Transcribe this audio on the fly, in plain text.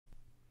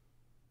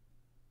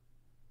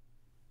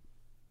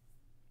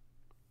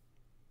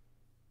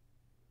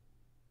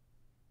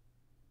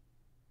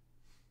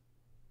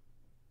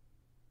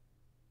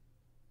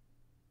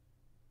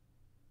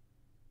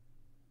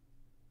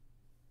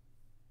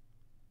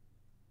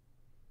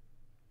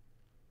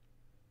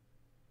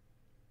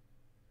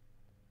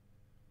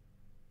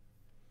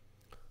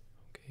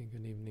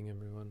Good evening,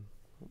 everyone.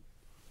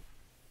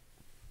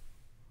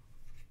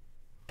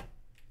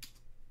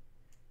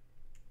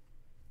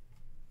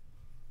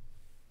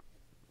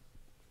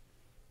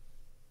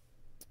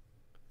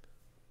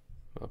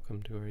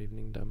 Welcome to our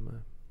evening Dhamma.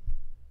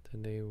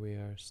 Today we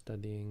are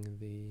studying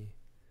the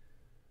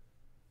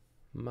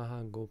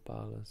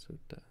Mahagopala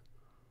Sutta,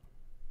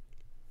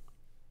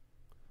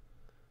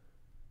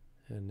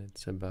 and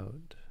it's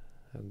about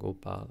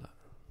Gopala.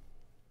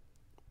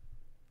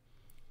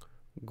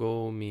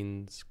 Go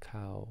means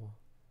cow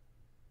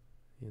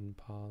in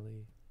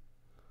Pali.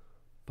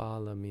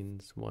 Pala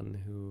means one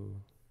who,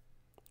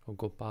 or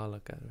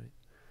Gopalaka, right?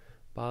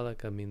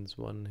 Palaka means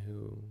one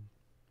who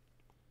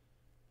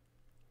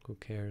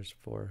cares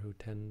for, who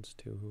tends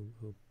to,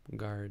 who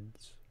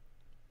guards.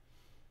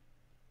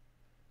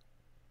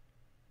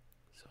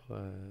 So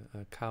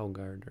a cow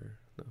guarder,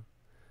 no,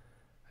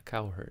 a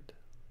cowherd.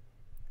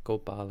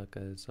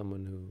 Gopalaka is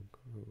someone who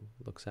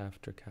looks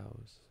after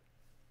cows.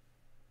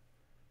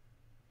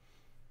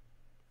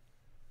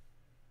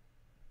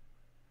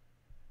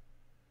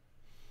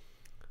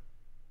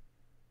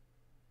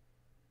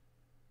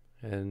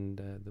 And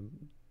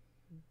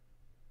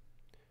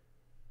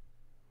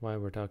why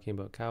we're talking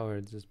about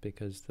cowherds is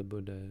because the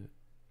Buddha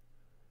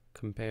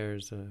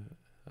compares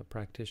a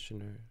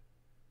practitioner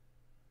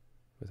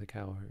with a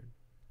cowherd.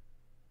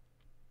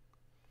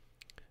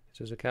 He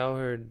says a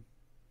cowherd,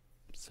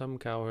 some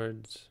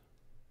cowherds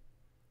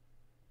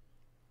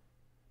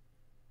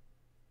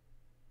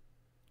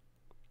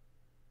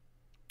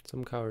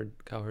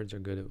are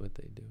good at what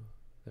they do.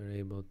 They're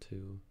able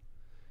to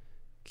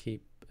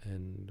keep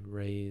and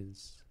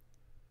raise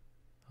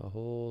a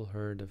whole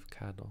herd of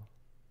cattle.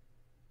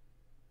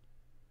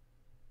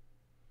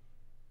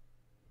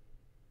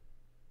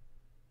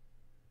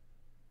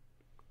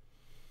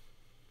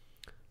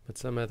 But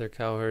some other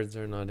cowherds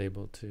are not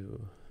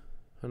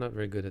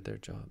very good at their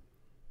job.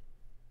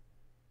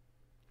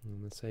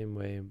 In the same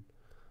way,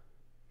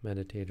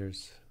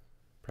 meditators,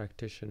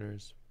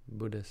 practitioners,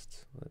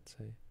 Buddhists, let's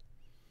say,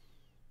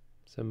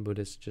 some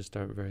Buddhists just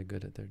aren't very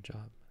good at their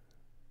job,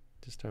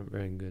 just aren't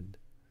very good.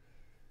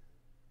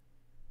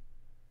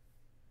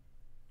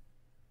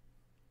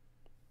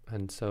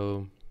 And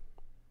so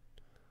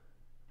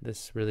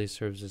this really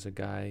serves as a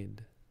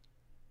guide.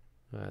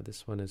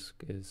 This one is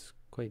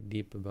quite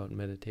deep about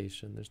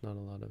meditation. There's not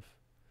a lot of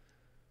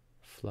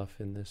fluff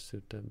in this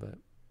sutta, but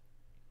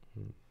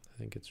I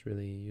think it's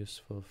really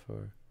useful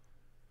for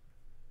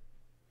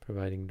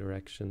providing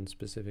direction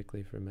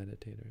specifically for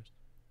meditators.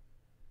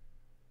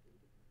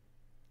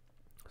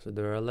 So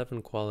there are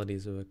 11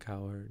 qualities of a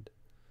cowherd.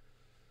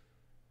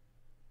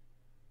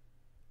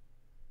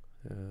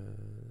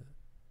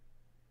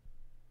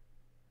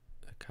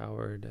 A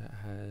cowherd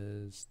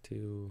has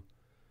to,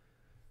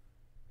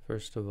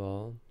 first of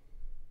all,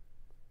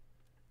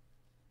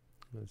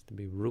 has to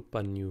be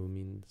rupanyu,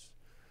 means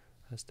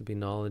has to be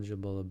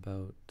knowledgeable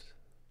about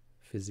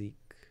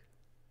physique,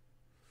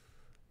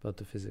 about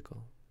the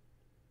physical.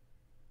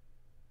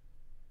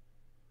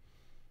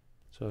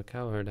 So a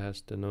cowherd has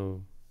to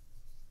know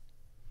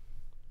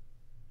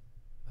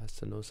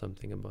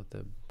something about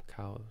the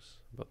cows,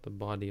 about the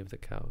body of the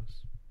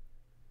cows.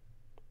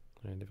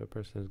 Right? If a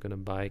person is going to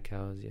buy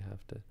cows, you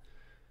have to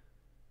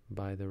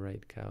buy the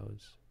right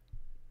cows.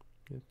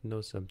 You have to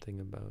know something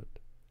about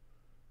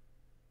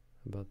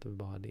the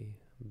body,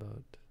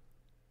 about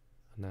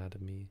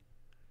anatomy.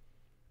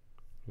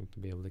 You have to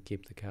be able to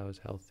keep the cows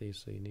healthy,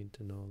 so you need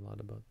to know a lot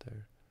about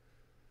their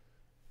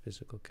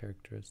physical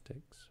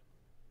characteristics.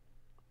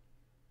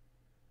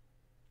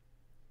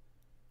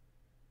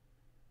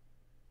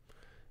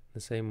 The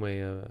same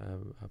way a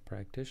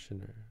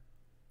practitioner,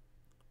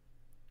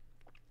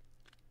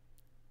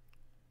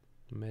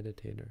 a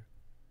meditator,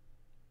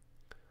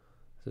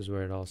 this is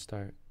where it all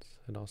starts.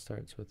 It all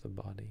starts with the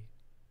body.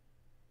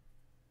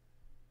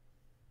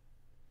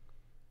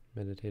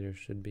 Meditators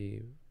should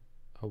be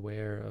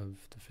aware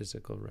of the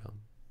physical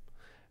realm.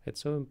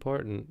 It's so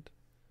important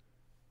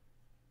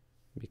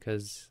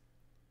because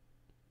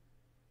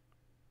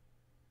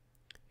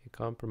it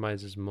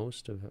compromises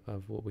most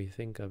of what we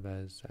think of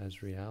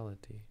as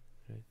reality,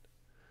 right?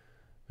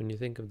 When you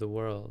think of the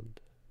world,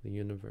 the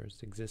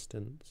universe,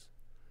 existence,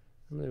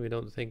 we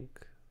don't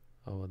think,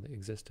 oh, the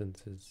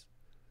existence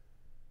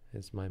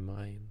is my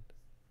mind.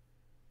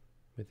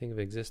 We think of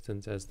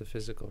existence as the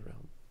physical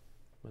realm.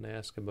 When I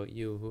ask about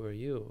you, who are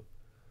you?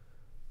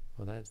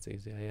 Well, that's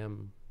easy. I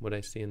am what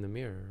I see in the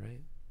mirror,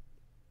 right?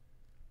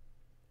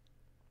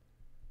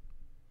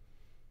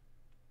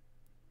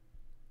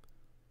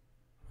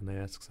 When I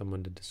ask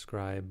someone to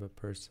describe a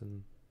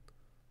person,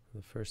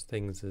 the first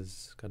things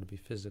is got to be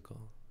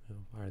physical.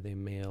 Are they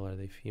male? Are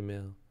they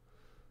female?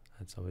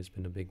 That's always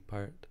been a big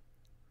part.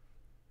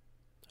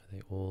 Are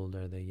they old?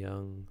 Are they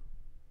young?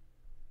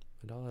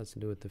 It all has to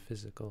do with the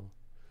physical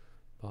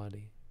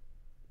body.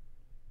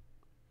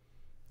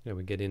 Yeah,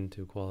 we get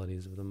into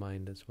qualities of the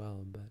mind as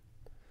well, but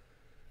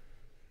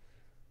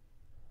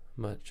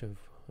much of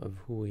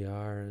who we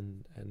are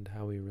and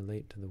how we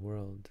relate to the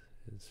world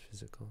is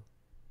physical.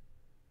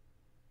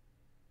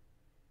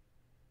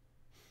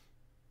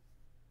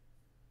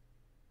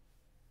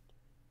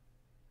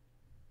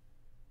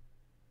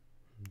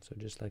 So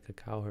just like a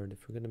cowherd,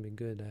 if we're going to be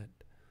good at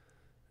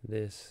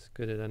this,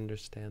 good at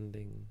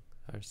understanding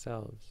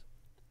ourselves,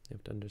 you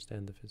have to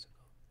understand the physical.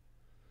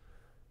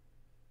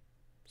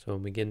 So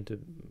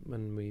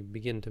when we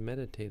begin to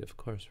meditate, of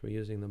course, we're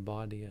using the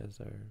body as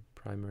our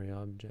primary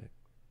object.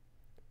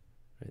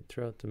 Right?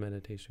 Throughout the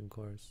meditation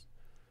course,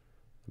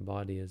 the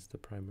body is the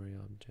primary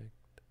object.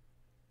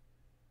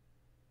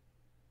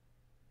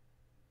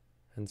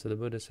 And so the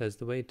Buddha says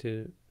the way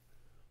to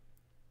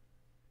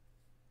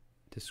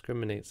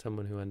discriminate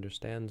someone who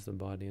understands the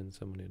body and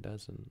someone who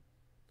doesn't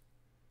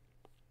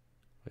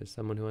is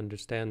someone who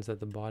understands that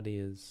the body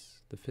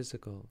is the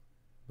physical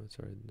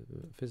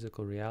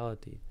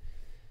reality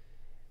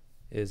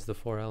is the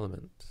four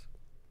elements.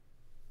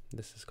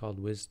 This is called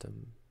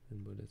wisdom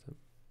in Buddhism.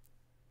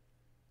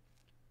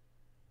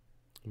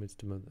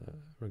 Wisdom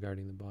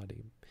regarding the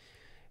body.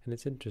 And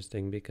it's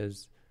interesting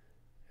because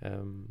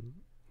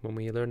when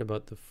we learn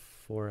about the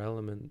four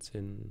elements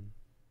when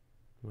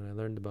I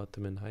learned about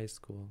them in high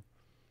school,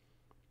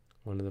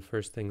 one of the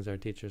first things our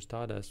teachers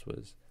taught us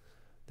was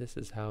this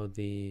is how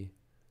the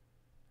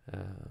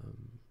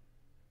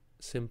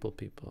simple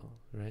people,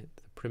 right,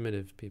 the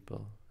primitive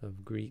people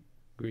of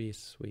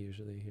Greece, we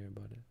usually hear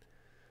about it.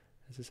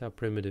 This is how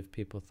primitive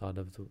people thought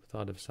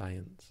of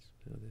science.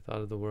 They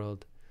thought of the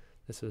world.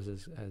 This was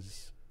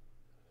as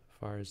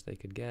far as they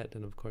could get,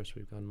 and of course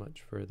we've gone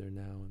much further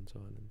now, and so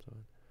on and so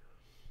on.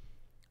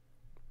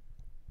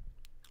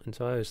 And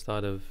so I always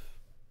thought of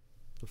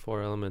the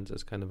four elements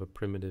as kind of a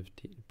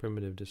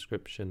primitive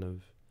description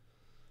of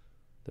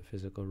the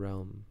physical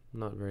realm,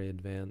 not very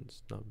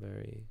advanced, not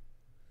very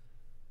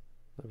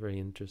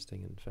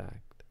interesting, in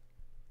fact.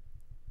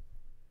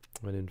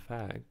 When in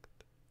fact,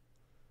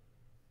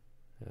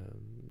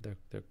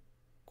 they're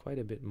quite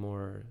a bit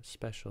more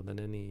special than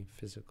any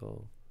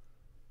physical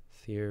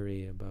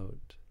theory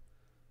about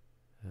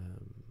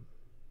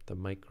the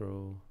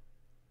micro,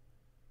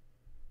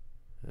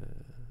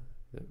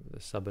 the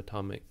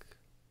subatomic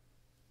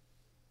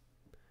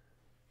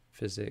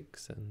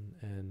physics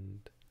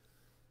and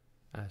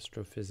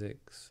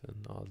astrophysics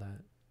and all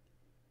that,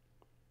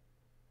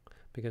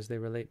 because they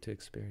relate to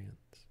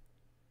experience.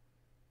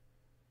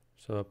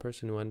 So a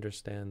person who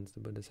understands,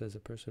 the Buddha says, a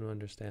person who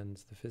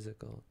understands the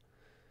physical,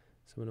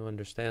 someone who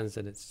understands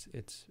that it's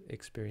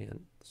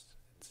experience,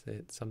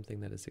 it's something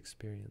that is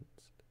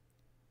experienced.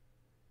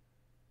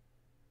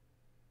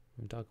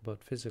 When we talk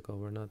about physical,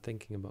 we're not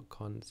thinking about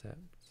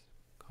concepts.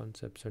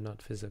 Concepts are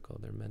not physical,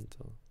 they're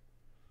mental.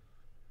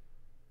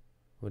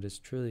 What is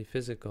truly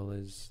physical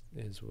is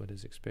what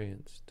is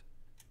experienced.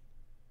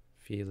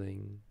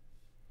 Feeling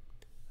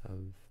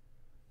of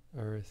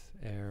earth,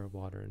 air,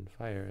 water, and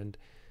fire. And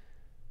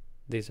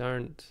these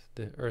aren't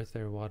the earth,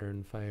 air, water,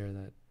 and fire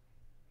that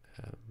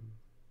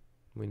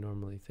we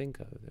normally think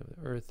of. The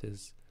earth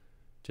is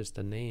just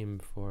a name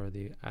for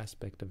the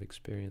aspect of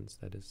experience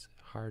that is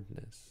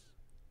hardness.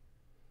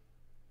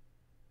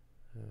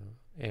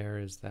 Air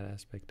is that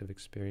aspect of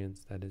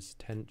experience that is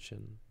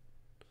tension.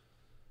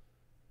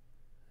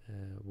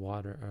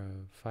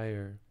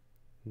 Fire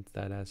is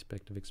that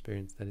aspect of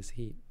experience that is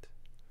heat.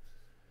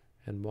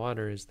 And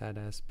water is that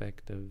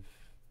aspect of,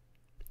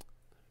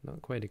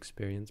 not quite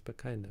experience, but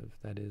kind of,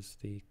 that is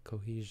the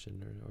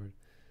cohesion or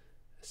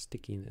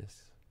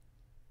stickiness,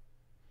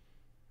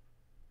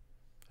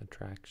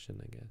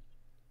 attraction, I guess.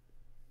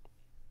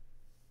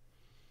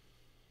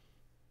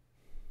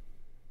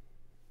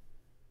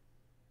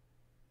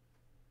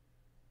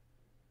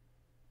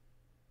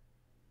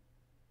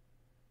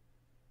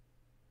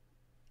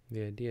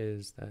 The idea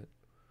is that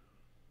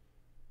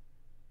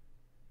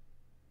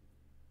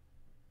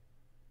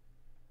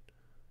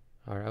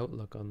our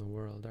outlook on the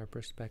world, our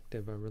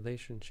perspective, our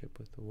relationship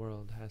with the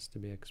world has to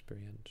be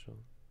experiential.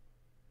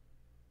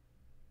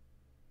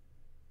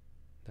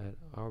 That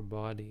our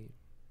body,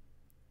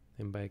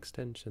 and by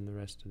extension the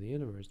rest of the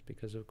universe,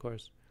 because of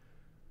course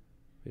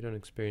we don't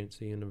experience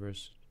the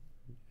universe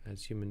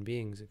as human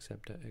beings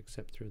except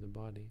through the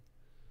body.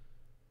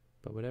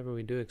 But whatever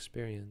we do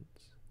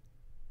experience,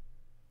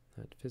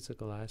 that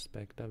physical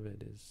aspect of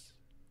it is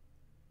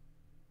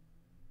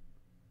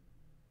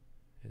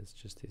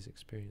just these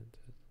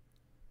experiences.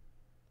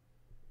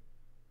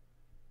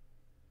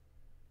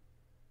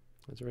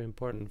 It's very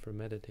important for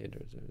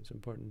meditators. It's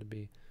important to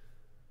be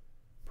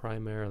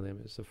primarily,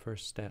 it's the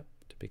first step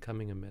to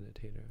becoming a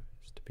meditator,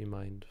 is to be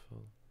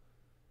mindful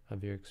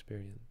of your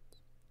experience.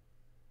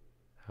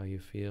 How you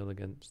feel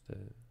against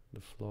the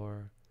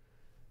floor,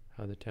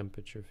 how the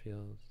temperature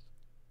feels,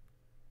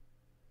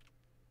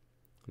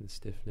 and the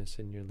stiffness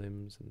in your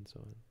limbs and so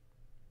on.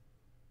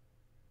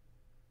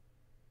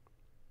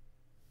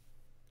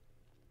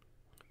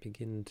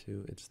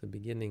 It's the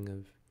beginning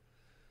of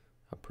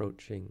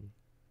approaching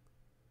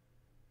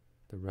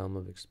the realm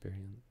of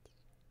experience,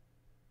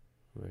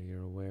 where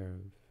you're aware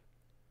of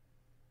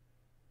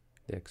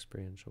the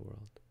experiential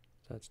world.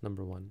 So that's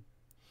number one.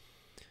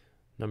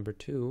 Number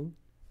two,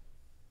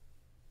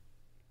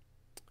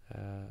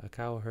 a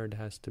cowherd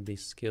has to be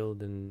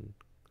skilled in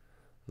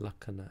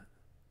lakkhana.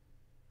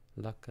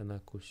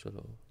 Lakkhana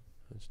kusalo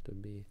has to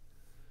be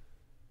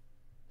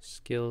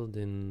skilled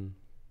in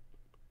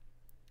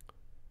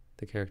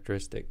the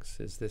characteristics.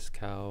 Is this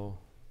cow,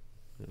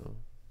 you know,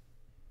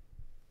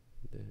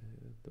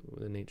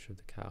 the nature of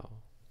the cow?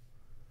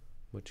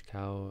 Which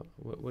cow,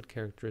 what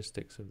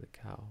characteristics of the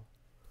cow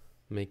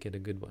make it a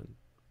good one?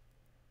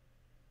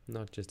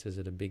 Not just is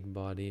it a big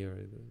body or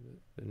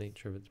the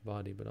nature of its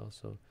body, but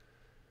also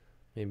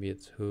maybe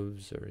its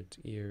hooves or its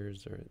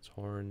ears or its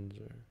horns,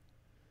 or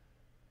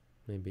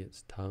maybe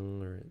its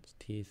tongue or its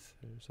teeth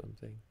or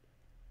something.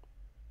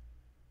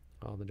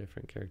 All the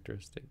different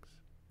characteristics.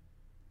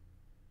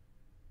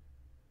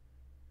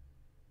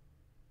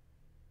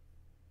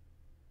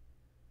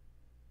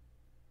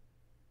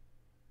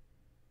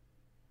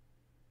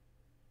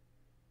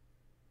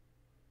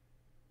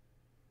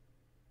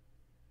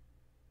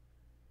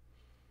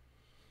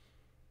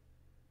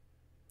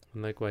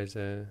 And likewise,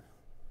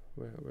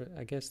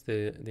 I guess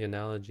the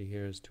analogy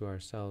here is to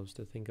ourselves,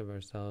 to think of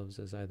ourselves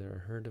as either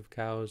a herd of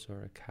cows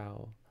or a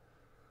cow.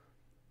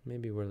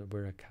 Maybe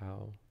we're a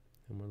cow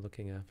and we're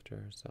looking after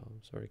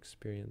ourselves, or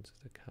experience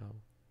as a cow.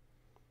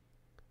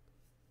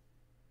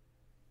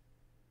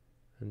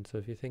 And so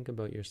if you think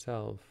about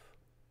yourself,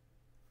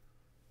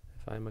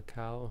 if I'm a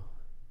cow,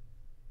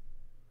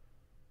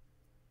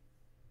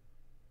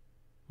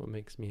 what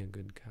makes me a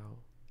good cow?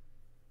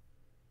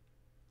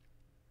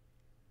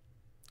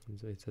 And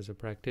so it says a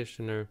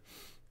practitioner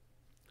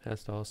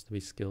has to also be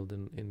skilled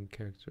in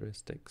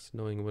characteristics,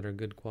 knowing what are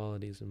good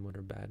qualities and what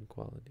are bad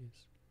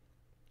qualities.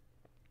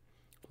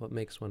 What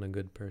makes one a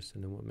good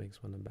person and what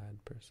makes one a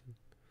bad person?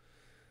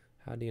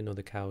 How do you know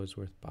the cow is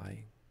worth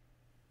buying?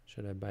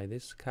 Should I buy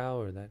this cow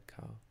or that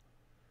cow?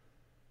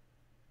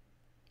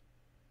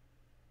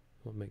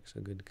 What makes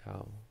a good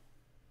cow?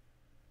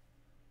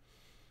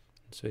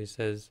 So he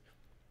says,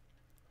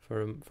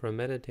 for a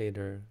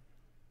meditator,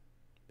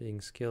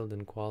 being skilled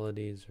in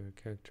qualities or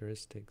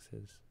characteristics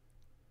is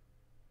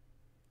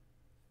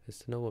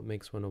to know what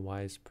makes one a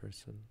wise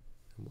person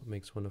and what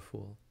makes one a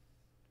fool.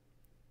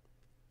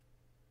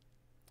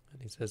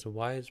 And he says a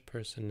wise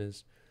person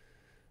is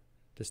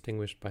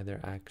distinguished by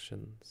their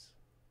actions,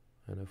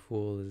 and a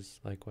fool is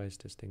likewise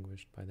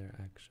distinguished by their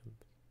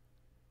actions.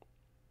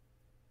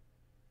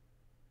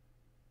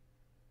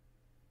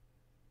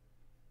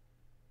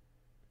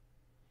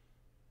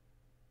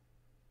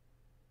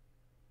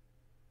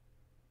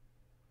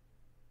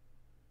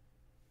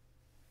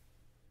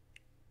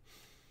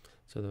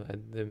 So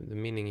the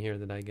meaning here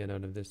that I get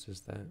out of this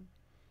is that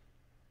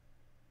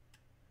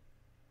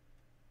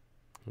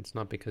it's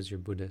not because you're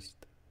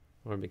Buddhist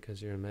or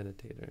because you're a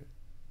meditator.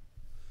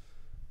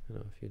 You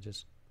know, if you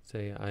just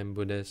say, I'm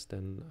Buddhist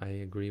and I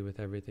agree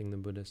with everything the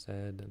Buddha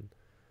said and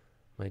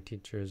my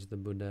teacher is the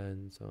Buddha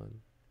and so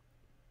on.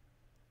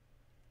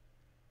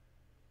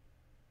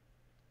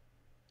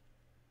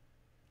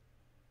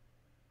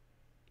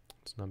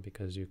 It's not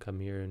because you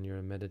come here and you're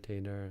a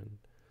meditator. And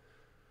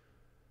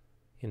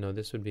you know,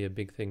 this would be a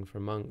big thing for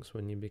monks.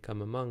 When you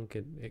become a monk,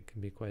 it can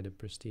be quite a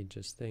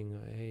prestigious thing.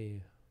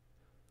 Hey,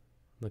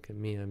 look at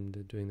me, I'm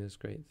doing this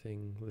great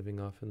thing, living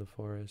off in the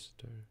forest,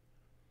 or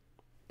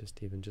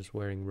just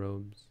wearing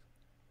robes.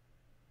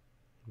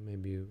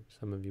 Maybe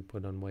some of you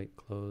put on white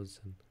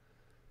clothes, and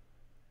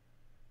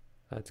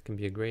that can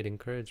be a great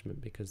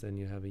encouragement because then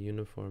you have a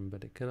uniform,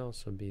 but it can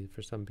also be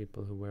for some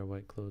people who wear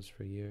white clothes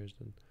for years,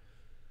 and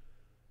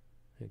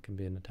it can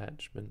be an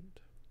attachment.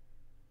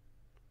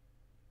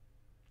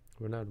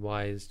 We're not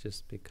wise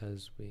just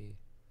because we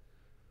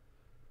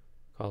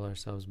call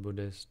ourselves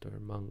Buddhist or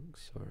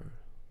monks or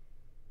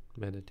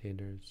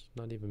meditators,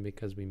 not even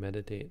because we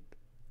meditate.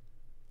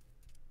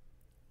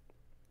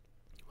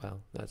 Well,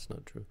 that's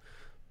not true.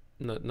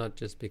 Not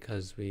just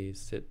because we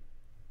sit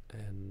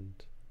and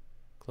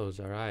close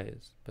our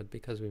eyes, but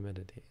because we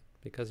meditate,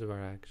 because of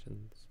our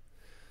actions.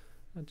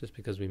 Not just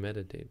because we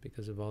meditate,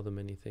 because of all the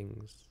many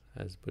things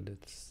as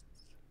Buddhists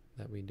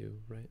that we do,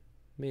 right?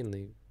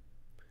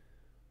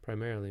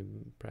 Primarily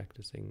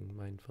practicing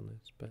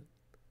mindfulness, but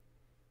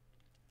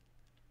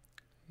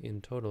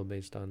in total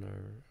based on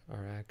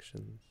our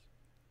actions.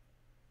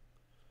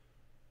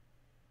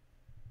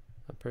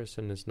 A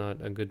person is not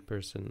a good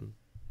person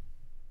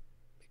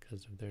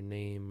because of their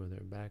name or their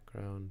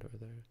background or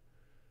their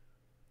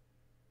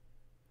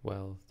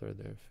wealth or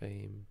their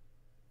fame.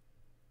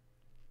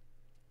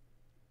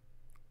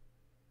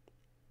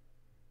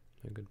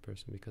 A good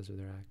person because of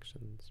their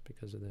actions,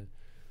 because of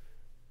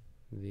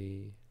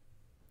the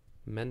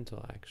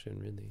mental action,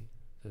 really,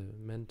 the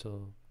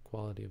mental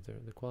quality of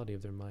the quality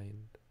of their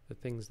mind, the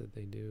things that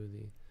they do,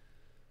 the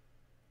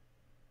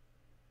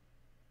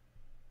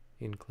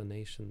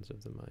inclinations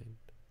of the mind.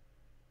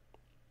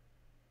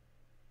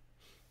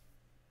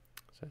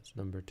 So that's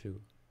number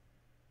 2.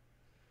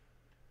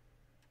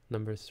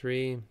 Number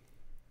 3,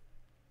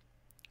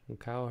 a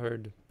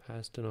cowherd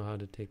has to know how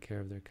to take care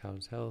of their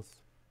cow's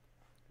health,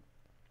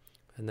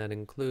 and that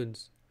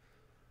includes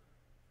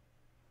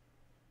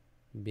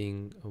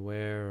being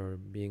aware or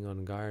being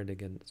on guard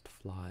against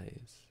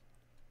flies.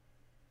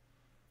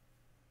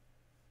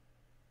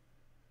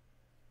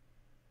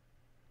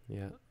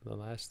 Yeah, the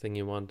last thing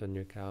you want on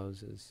your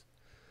cows is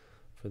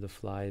for the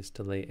flies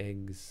to lay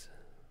eggs.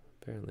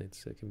 Apparently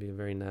it can be a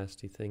very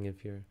nasty thing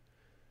if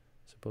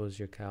suppose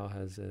your cow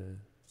has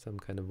some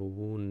kind of a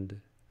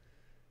wound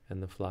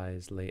and the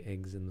flies lay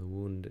eggs in the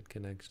wound. It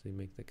can actually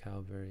make the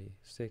cow very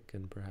sick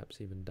and perhaps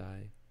even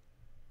die.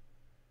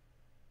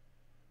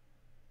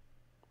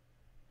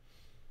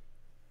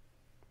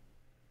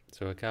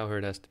 So a cow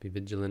herd has to be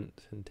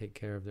vigilant and take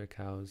care of their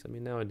cows. I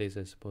mean, nowadays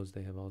I suppose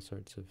they have all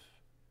sorts of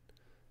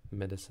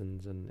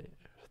medicines and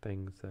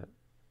things that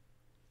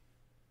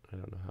I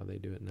don't know how they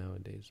do it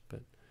nowadays,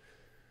 but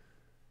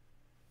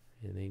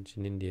in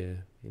ancient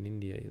India,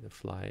 the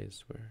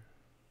flies were,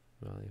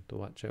 well, you have to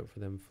watch out for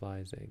them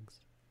flies' eggs.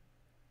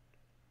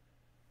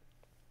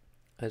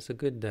 It's a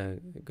good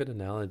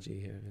analogy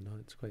here,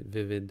 it's quite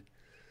vivid.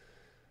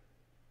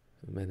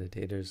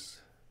 Meditators,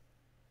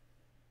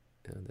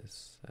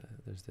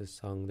 there's this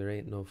song, "There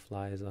Ain't No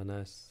Flies on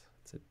Us."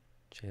 It's a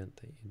chant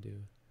that you do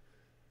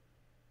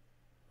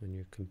when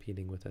you're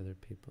competing with other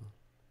people.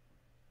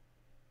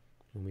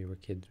 When we were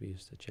kids, we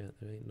used to chant,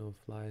 "There ain't no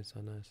flies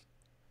on us."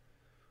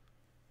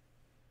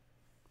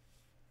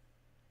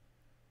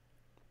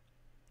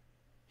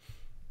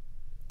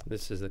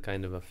 This is a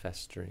kind of a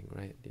festering,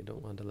 right? You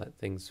don't want to let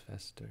things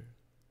fester.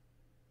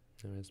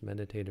 As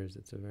meditators,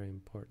 it's a very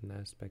important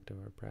aspect of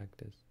our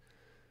practice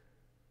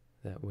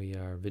that we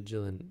are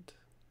vigilant,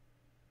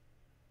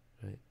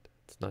 right?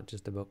 It's not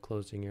just about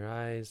closing your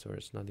eyes, or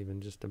it's not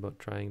even just about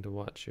trying to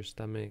watch your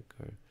stomach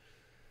or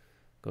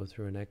go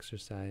through an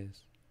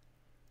exercise.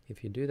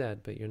 If you do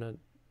that, but you're not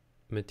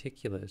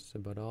meticulous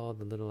about all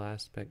the little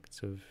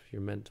aspects of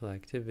your mental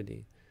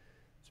activity,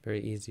 it's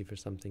very easy for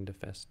something to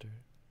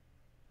fester.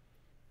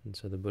 And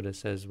so the Buddha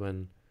says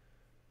when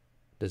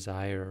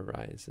desire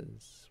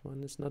arises,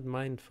 one is not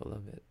mindful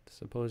of it.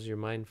 Suppose you're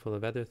mindful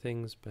of other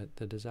things, but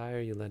the desire,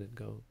 you let it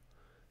go.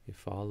 You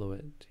follow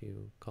it,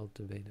 you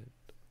cultivate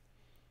it.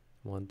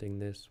 Wanting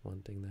this,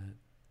 wanting that.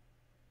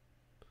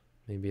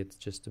 Maybe it's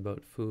just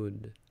about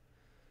food.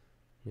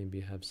 Maybe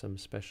you have some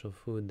special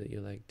food that you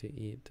like to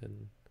eat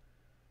and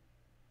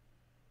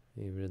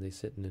you really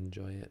sit and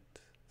enjoy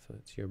it. So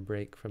it's your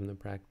break from the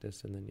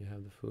practice, and then you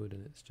have the food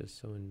and it's just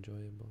so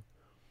enjoyable.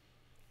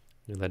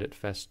 You let it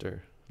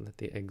fester, let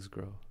the eggs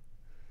grow.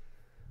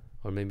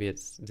 Or maybe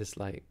it's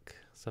dislike,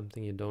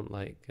 something you don't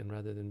like, and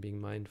rather than being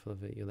mindful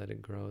of it, you let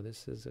it grow.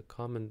 This is a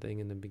common thing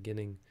in the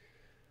beginning.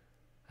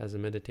 As a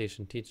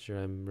meditation teacher,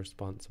 I'm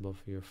responsible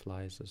for your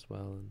flies as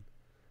well, and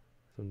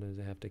sometimes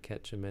I have to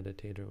catch a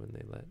meditator when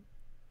they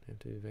have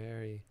to be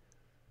very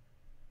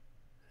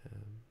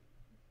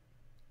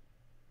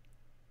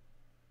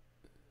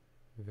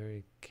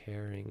very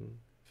caring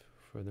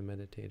for the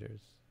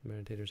meditators.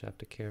 Meditators have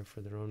to care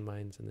for their own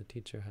minds, and the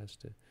teacher has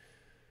to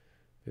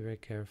be very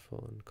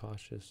careful and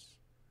cautious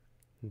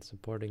in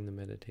supporting the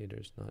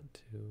meditators not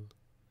to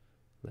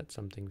let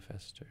something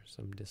fester,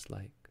 some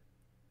dislike.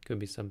 Could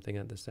be something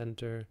at the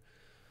center.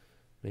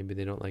 Maybe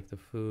they don't like the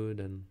food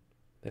and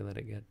they let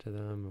it get to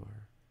them,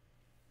 or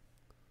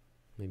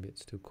maybe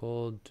it's too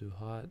cold, too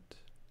hot.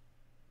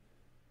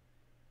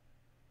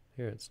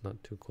 Here it's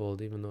not too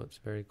cold, even though it's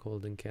very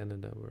cold in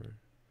Canada.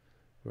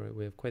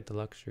 We have quite the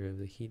luxury of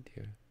the heat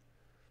here.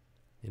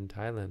 In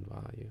Thailand,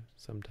 wow,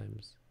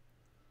 sometimes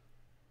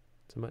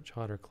it's a much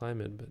hotter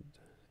climate, but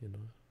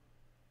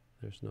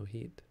there's no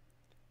heat.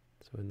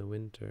 So in the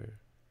winter,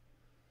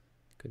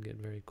 it could get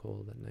very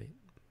cold at night.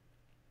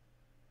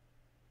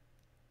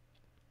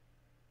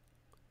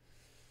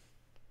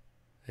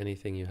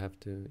 Anything you have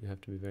to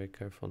be very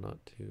careful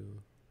not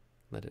to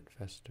let it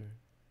fester.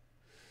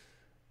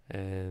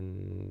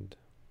 And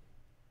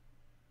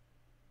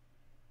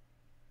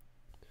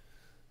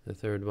the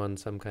third one,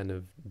 some kind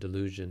of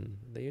delusion.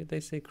 They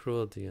say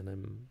cruelty, and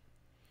I've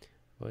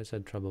always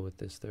had trouble with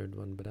this third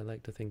one, but I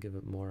like to think of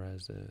it more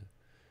as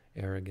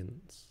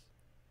arrogance.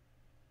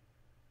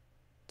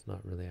 It's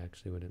not really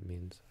actually what it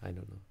means. I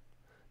don't know.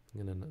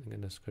 I'm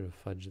gonna sort of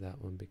fudge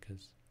that one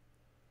because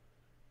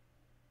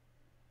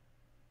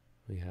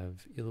we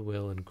have ill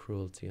will and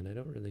cruelty, and I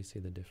don't really see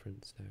the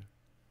difference there.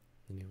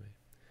 Anyway,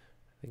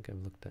 I think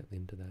I've looked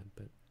into that,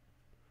 but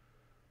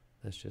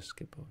let's just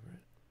skip over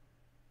it.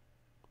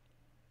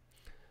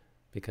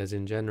 Because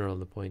in general,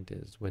 the point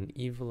is, when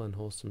evil,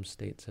 unwholesome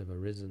states have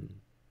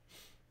arisen,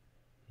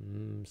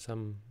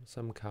 some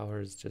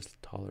cowards just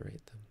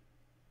tolerate them.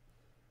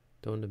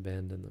 Don't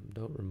abandon them.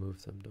 Don't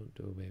remove them. Don't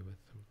do away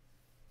with them.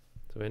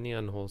 So any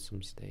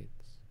unwholesome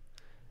states.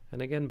 And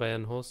again, by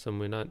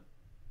unwholesome,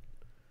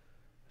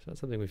 it's not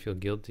something we feel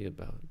guilty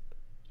about.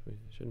 We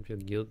shouldn't feel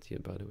guilty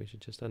about it. We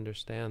should just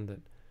understand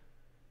that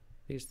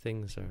these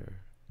things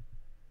are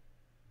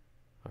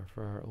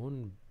for our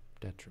own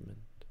detriment.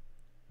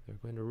 They're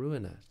going to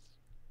ruin us.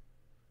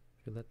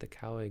 If you let the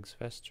cow eggs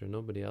fester,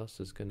 nobody else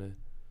is going to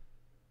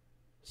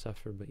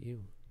suffer but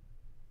you.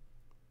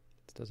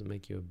 It doesn't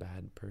make you a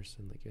bad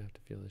person, like you have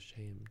to feel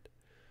ashamed.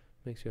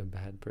 It makes you a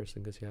bad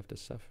person because you have to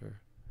suffer.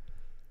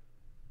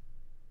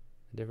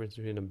 The difference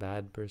between a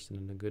bad person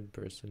and a good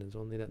person is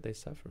only that they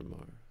suffer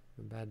more.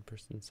 The bad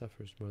person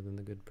suffers more than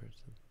the good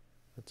person.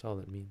 That's all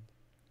it means.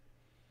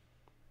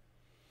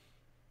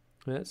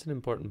 And that's an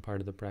important part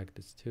of the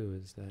practice too,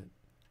 is that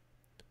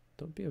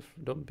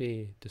don't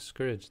be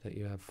discouraged that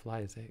you have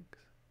flies' eggs.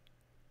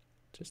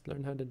 Just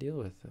learn how to deal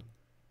with them.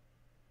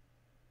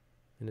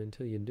 And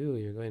until you do,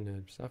 you're going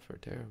to suffer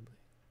terribly.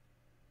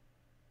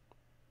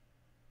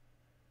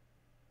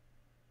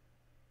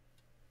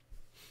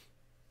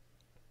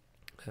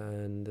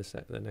 And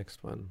the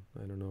next one,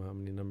 I don't know how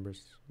many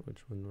numbers,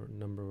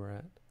 number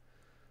we're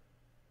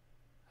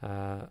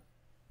at.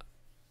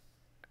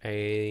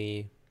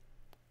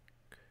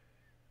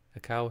 A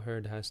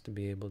cowherd has to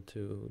be able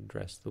to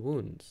dress the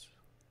wounds,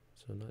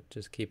 so not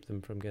just keep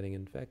them from getting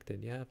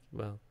infected.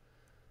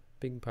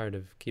 Big part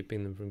of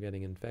keeping them from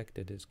getting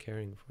infected is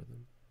caring for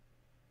them.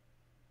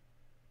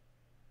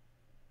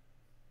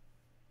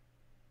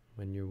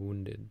 When you're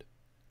wounded.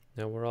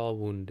 Now we're all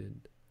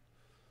wounded.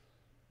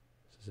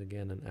 This is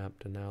again an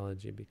apt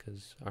analogy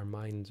because our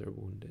minds are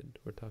wounded.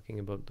 We're talking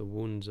about the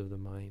wounds of the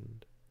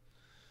mind.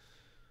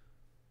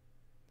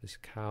 This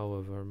cow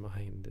of our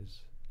mind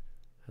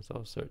has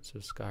all sorts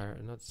of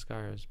not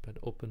scars, but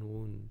open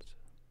wounds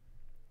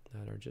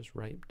that are just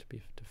ripe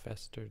to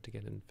fester, to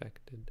get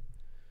infected.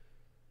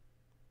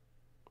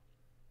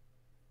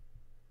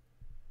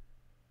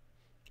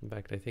 In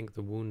fact, I think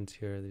the wounds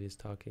here that he's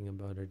talking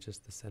about are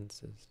just the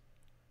senses.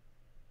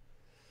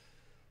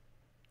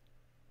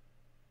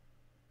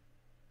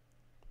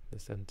 The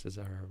senses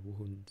are our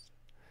wounds.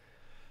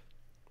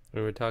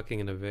 And we're talking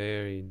in a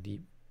very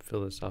deep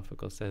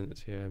philosophical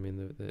sense here. I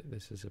mean,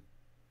 this is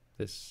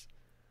this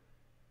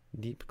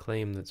deep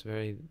claim that's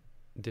very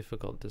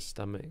difficult to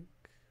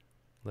stomach,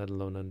 let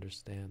alone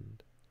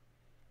understand.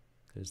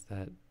 There's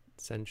that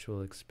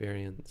sensual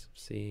experience of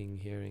seeing,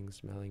 hearing,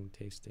 smelling,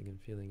 tasting,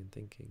 and feeling and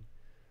thinking.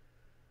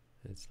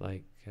 It's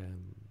like,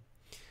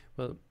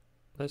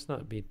 let's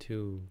not be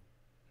too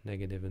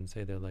negative and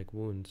say they're like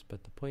wounds,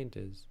 but the point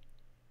is,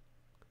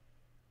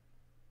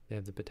 they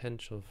have the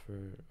potential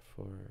for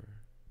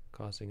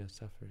causing us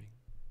suffering.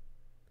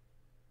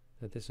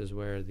 That this is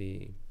where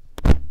the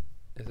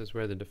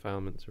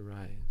defilements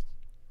arise,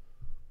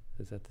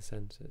 is at the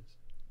senses.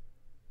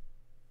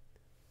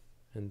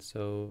 And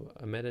so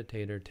a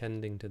meditator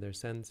tending to their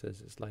senses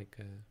is like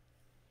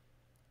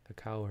a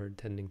cowherd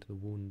tending to the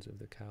wounds of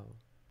the cow.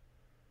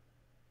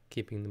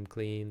 Keeping them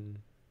clean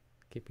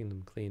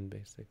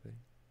basically.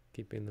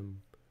 Keeping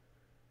them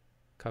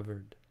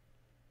covered.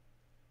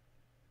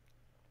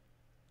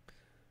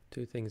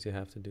 Two things you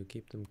have to do: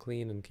 keep them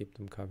clean and keep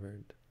them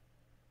covered.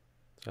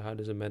 So how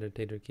does a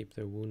meditator keep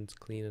their wounds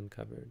clean and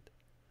covered?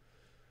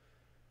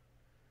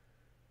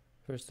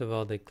 First of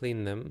all, they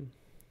clean them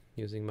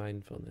using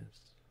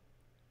mindfulness,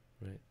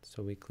 right?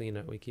 So we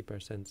keep our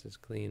senses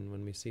clean.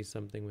 When we see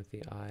something with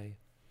the eye,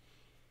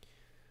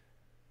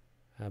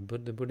 the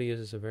Buddha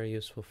uses a very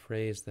useful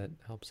phrase that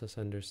helps us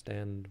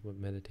understand what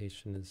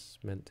meditation is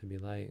meant to be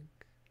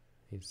like.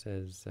 He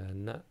says,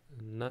 "Nat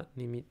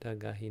nimitta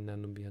gahi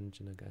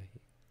nanubhyanjana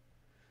gahi."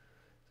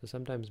 So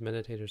sometimes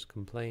meditators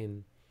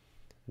complain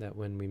that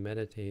when we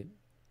meditate,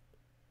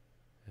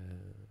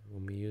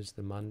 when we use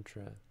the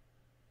mantra,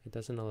 it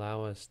doesn't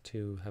allow us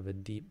to have a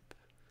deep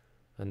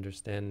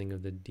understanding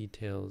of the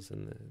details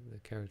and the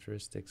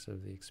characteristics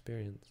of the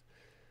experience.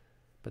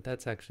 But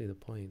that's actually the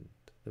point.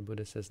 The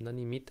Buddha says,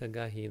 Nanimitta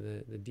gahi,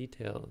 the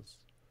details.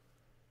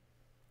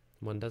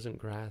 One doesn't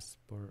grasp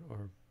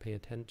or pay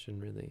attention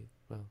really.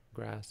 Well,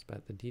 grasp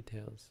at the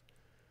details.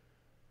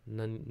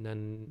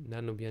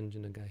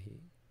 Nanubhyanjana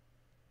gahi.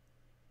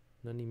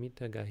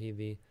 Nanimitta gahi,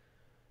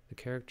 the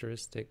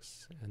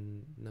characteristics,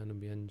 and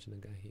nanubhyanjana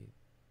gahi,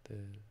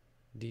 the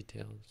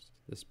details,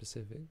 the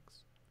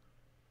specifics,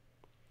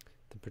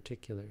 the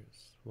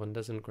particulars. One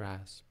doesn't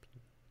grasp.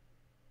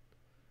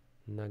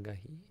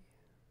 Nagahi.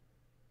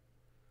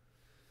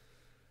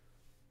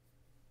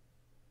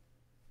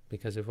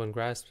 Because if one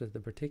grasps at the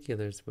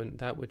particulars, when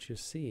that which you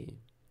see,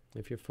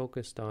 if you're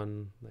focused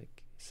on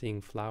like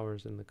seeing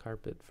flowers in the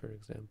carpet, for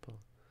example,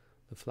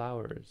 the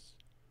flowers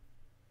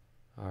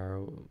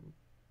are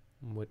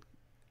what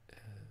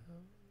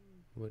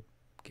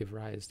give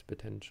rise to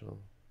potential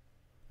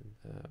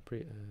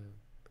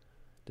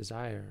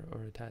desire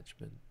or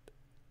attachment.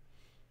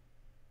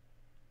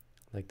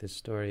 Like this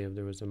story of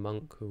there was a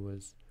monk who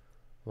was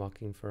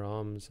walking for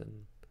alms,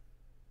 and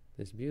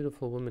this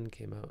beautiful woman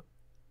came out.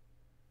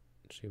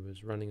 She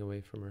was running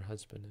away from her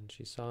husband, and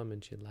she saw him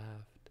and she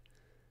laughed.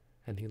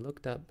 And he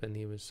looked up and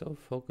he was so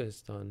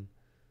focused on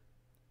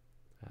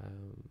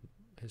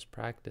his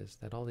practice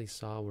that all he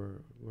saw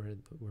were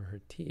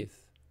her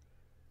teeth.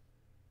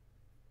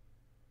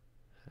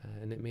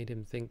 And it made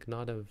him think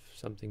not of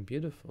something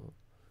beautiful,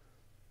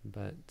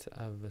 but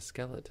of a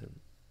skeleton.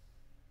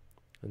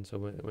 And so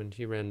when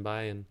she ran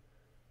by and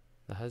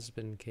the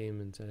husband came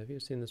and said, "Have you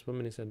seen this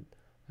woman?" He said,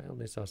 "I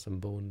only saw some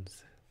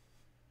bones."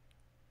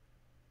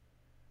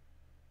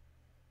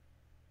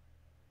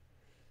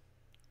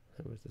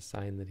 That was the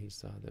sign that he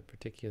saw, the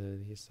particular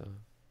that he saw.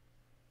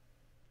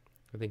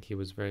 I think he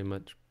was very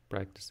much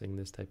practicing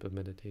this type of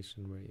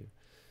meditation where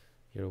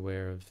you're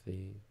aware of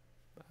the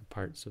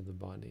parts of the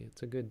body.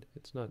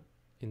 It's not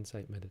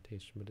insight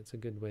meditation, but it's a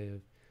good way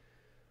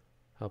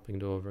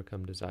helping to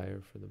overcome desire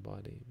for the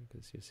body,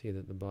 because you see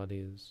that the body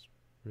is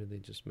really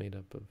just made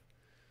up of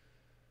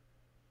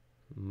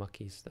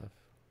mucky stuff.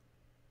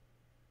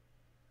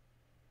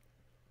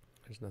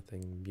 There's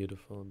nothing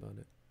beautiful about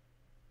it.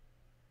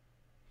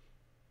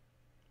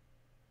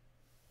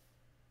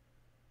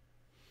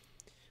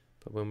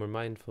 But when we're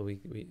mindful,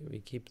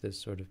 we keep this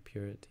sort of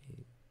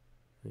purity.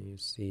 When you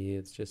see,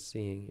 it's just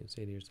seeing. You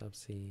say to yourself,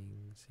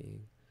 seeing,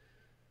 seeing.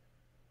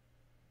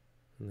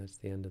 And that's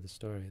the end of the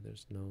story.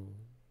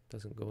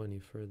 Doesn't go any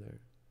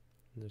further.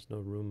 And there's no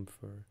room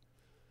for,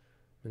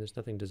 there's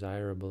nothing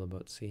desirable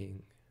about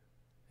seeing.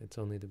 It's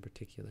only the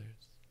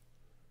particulars,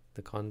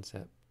 the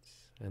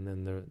concepts, and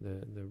then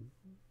the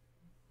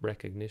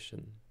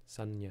recognition,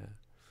 sanya,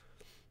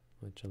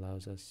 which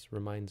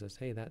reminds us,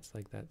 hey, that's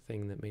like that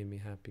thing that made me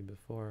happy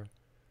before.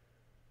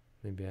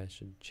 Maybe I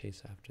should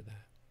chase after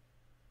that.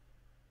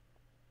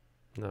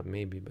 Not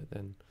maybe, but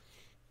then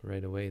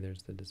right away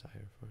there's the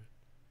desire for it.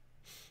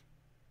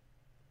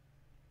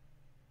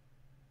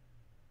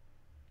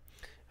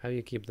 How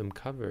you keep them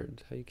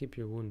covered, how you keep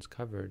your wounds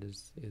covered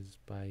is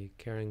by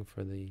caring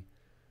for the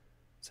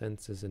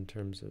senses in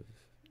terms of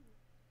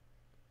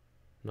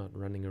not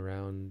running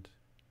around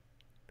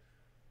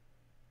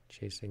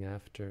chasing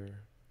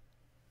after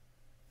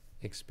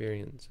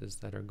experiences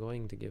that are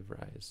going to give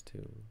rise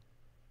to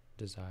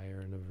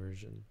desire and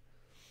aversion.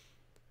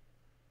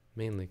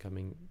 Mainly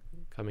coming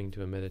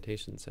to a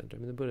meditation center. I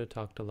mean, the Buddha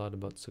talked a lot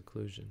about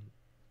seclusion,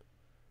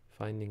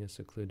 finding a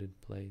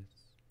secluded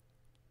place.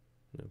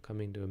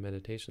 Coming to a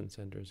meditation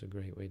center is a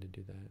great way to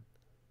do that.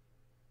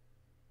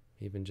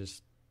 Even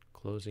just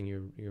closing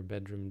your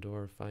bedroom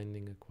door,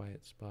 finding a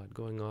quiet spot,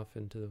 going off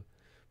into the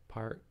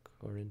park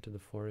or into the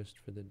forest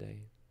for the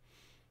day,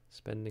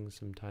 spending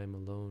some time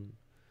alone.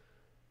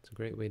 It's a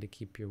great way to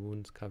keep your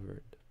wounds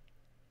covered.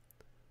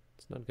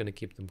 It's not going to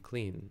keep them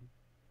clean,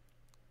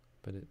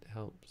 but it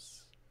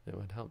helps. It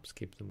helps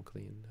keep them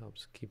clean,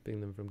 helps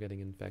keeping them from getting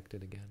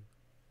infected again.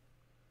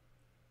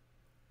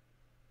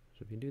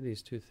 So if you do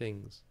these two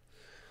things,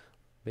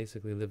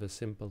 basically live a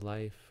simple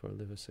life or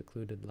live a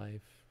secluded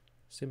life.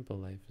 Simple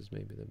life is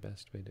maybe the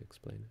best way to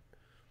explain it.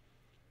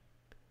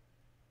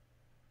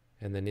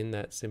 And then in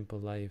that simple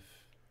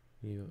life,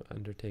 you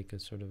undertake a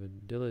sort of a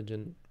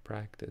diligent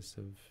practice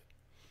of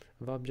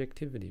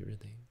objectivity,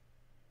 really.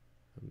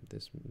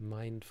 This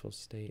mindful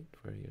state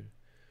where you're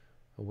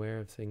aware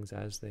of things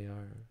as they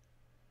are,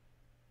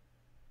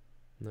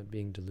 not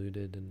being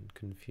deluded and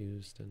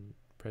confused and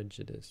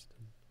prejudiced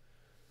and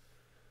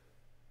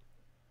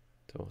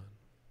so on.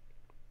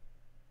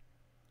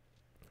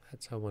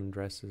 That's how one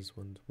dresses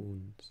one's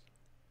wounds.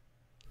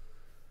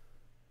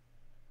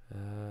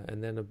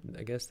 And then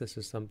I guess this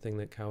is something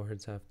that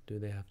cowherds have to do.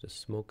 They have to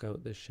smoke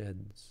out the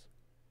sheds.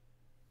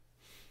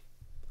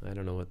 I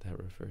don't know what that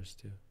refers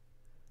to.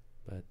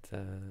 But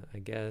I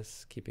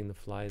guess keeping the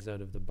flies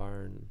out of the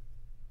barn,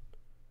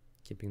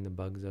 keeping the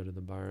bugs out of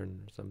the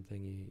barn or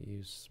something, you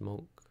use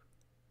smoke.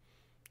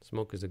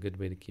 Smoke is a good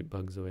way to keep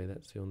bugs away.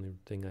 That's the only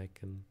thing I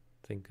can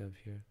think of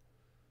here.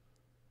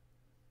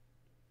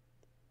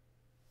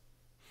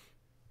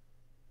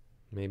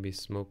 Maybe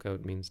smoke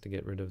out means to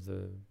get rid of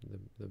the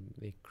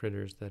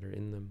critters that are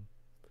in them.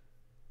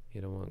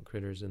 You don't want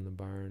critters in the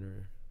barn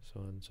or so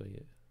on, so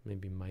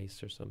maybe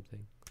mice or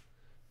something.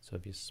 So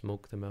if you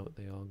smoke them out,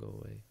 they all go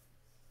away.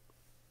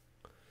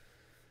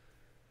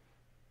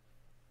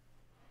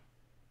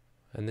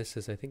 And this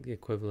is, I think, the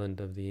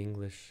equivalent of the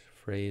English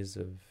phrase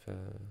of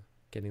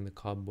getting the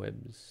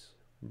cobwebs,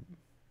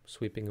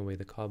 sweeping away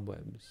the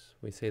cobwebs.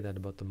 We say that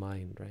about the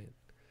mind, right?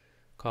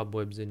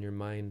 Cobwebs in your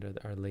mind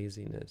are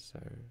laziness,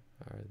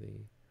 are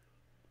the,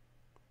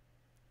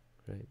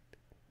 right,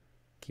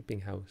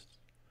 keeping house.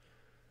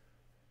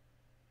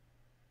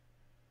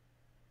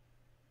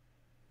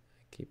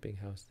 Keeping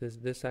house.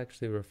 This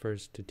actually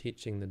refers to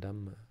teaching the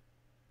Dhamma.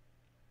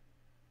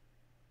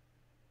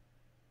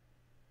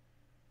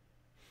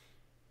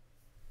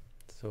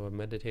 So a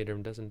meditator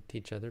doesn't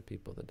teach other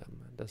people the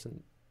Dhamma,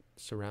 doesn't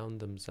surround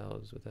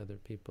themselves with other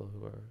people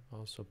who are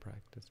also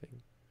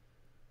practicing.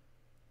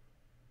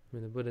 I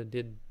mean, the Buddha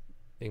did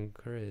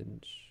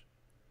encourage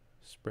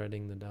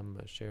spreading the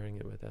Dhamma, sharing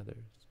it with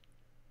others.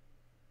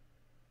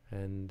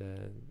 And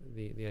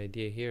the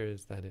idea here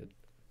is that it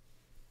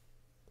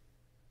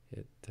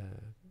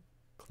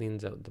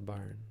cleans out the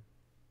barn.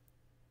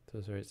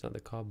 So sorry, it's not the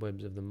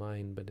cobwebs of the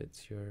mind, but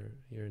it's your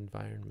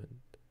environment.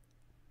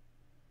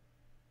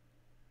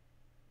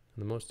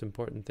 And the most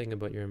important thing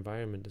about your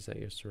environment is that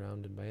you're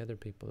surrounded by other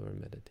people who are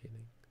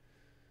meditating.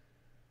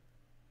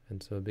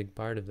 And so a big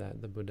part of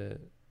that, the Buddha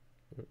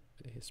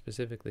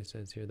specifically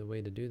says here, the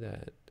way to do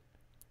that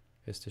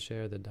is to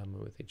share the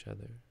Dhamma with each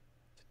other,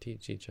 to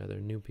teach each other.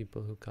 New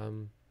people who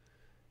come,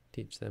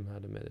 teach them how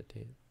to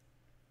meditate.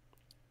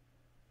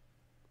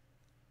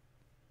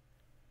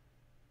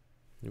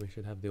 We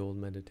should have the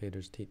old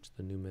meditators teach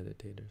the new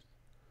meditators.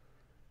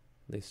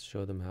 At least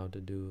show them how to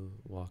do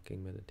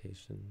walking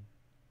meditation,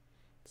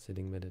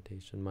 sitting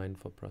meditation,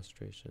 mindful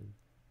prostration.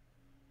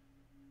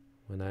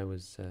 When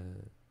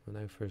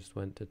I first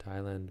went to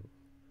Thailand,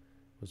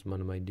 was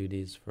one of my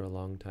duties for a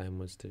long time,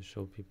 was to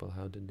show people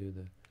how to do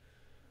the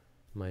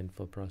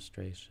mindful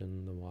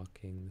prostration, the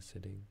walking, the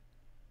sitting.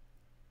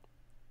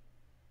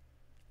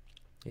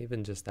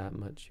 Even just that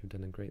much, you've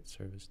done a great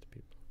service to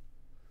people.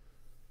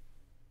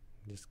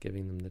 Just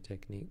giving them the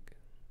technique.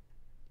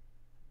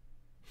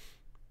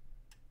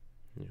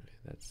 Anyway,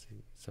 that's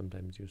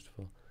sometimes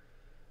useful.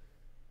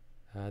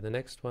 The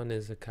next one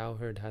is a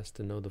cowherd has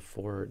to know the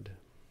ford,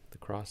 the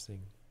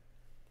crossing,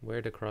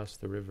 where to cross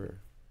the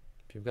river.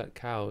 If you've got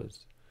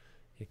cows,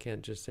 you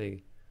can't just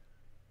say,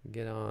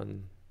 get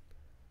on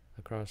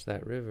across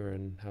that river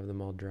and have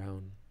them all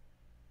drown.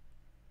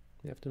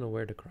 You have to know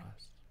where to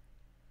cross.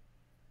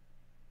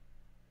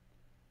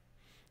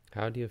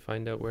 How do you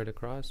find out where to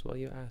cross? Well,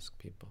 you ask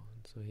people.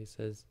 And so he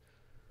says,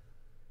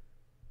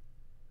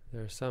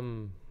 there are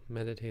some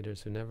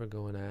meditators who never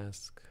go and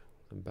ask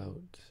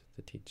about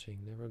the teaching,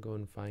 never go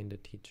and find a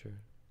teacher,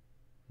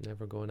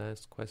 never go and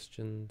ask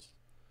questions,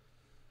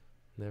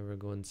 never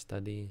go and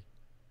study,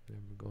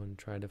 never go and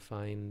try to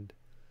find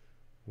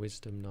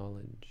wisdom,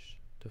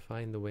 knowledge, to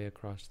find the way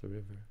across the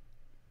river.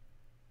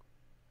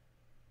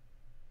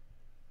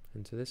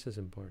 And so this is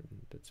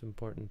important. It's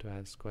important to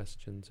ask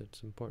questions.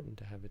 It's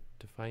important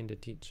to find a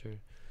teacher,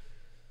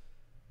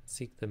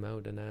 seek them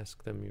out and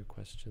ask them your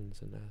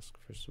questions and ask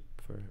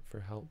for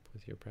help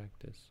with your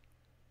practice.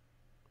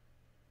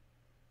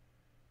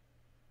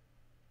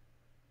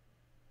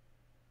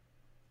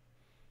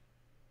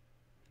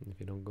 And if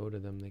you don't go to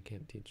them, they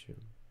can't teach you.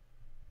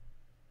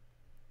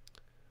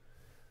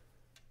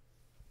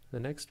 The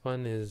next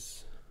one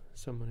is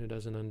someone who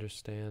doesn't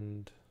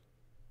understand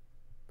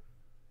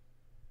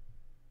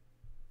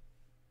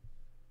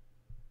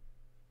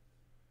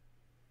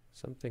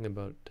something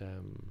about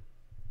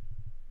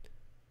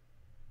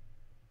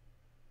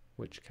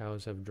which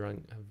cows have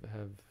drank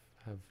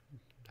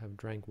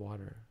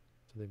water.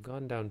 So they've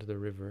gone down to the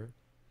river.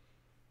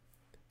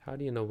 How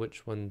do you know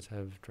which ones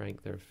have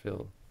drank their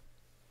fill?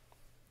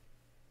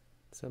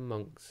 Some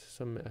monks,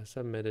 some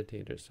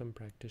meditators, some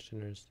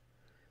practitioners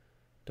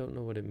don't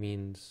know what it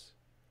means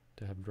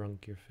to have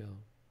drunk your fill,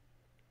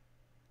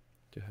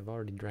 to have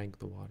already drank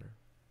the water.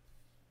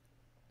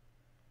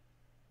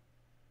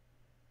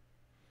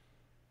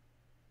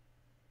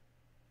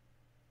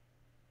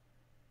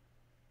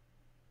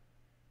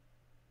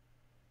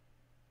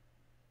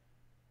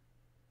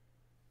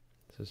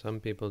 So some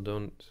people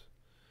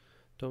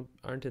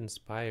aren't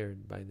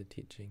inspired by the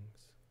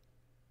teachings.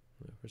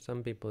 For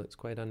some people it's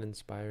quite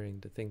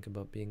uninspiring to think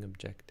about being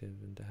objective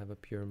and to have a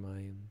pure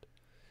mind,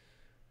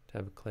 to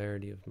have a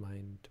clarity of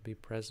mind, to be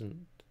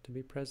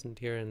present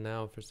here and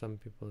now. For some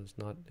people is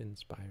not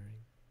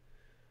inspiring,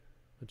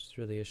 which is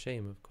really a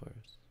shame, of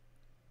course,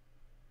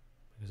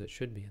 because it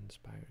should be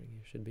inspiring.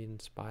 You should be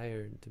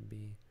inspired to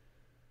be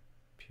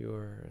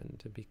pure and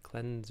to be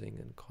cleansing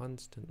and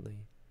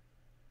constantly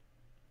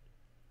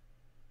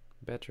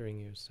bettering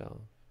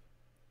yourself,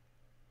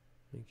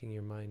 making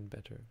your mind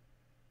better.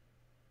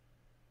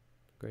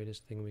 The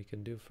greatest thing we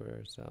can do for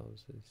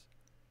ourselves is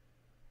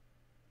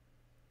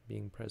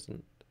being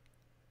present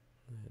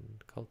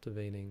and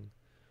cultivating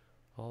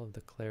all of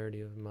the clarity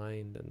of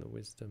mind and the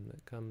wisdom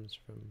that comes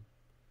from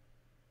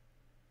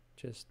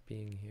just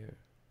being here,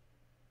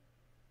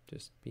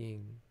 just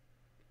being.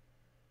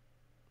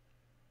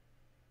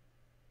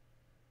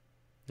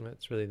 And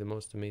that's really the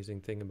most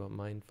amazing thing about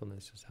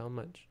mindfulness, is how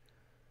much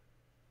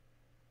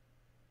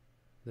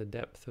the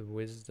depth of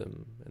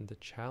wisdom and the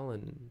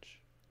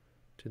challenge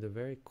to the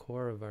very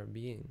core of our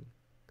being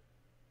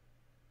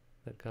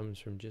that comes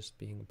from just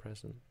being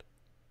present.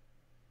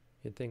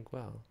 You'd think,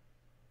 well,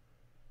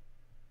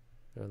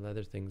 there are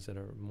other things that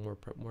are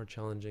more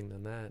challenging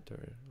than that,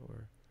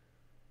 or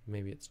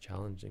maybe it's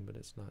challenging, but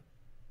it's not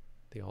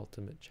the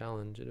ultimate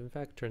challenge. It in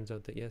fact turns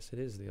out that yes, it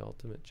is the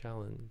ultimate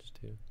challenge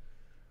to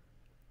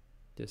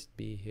just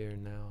be here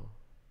now,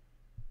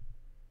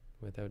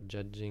 without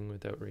judging,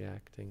 without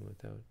reacting,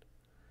 without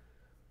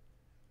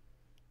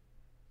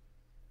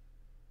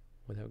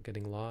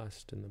getting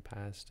lost in the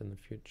past and the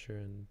future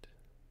and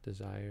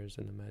desires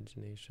and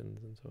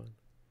imaginations and so on.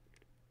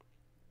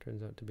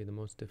 Turns out to be the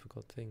most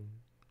difficult thing,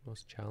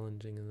 most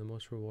challenging and the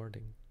most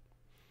rewarding.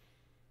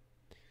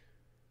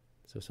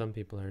 So some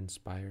people are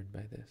inspired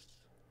by this.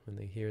 When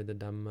they hear the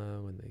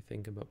Dhamma, when they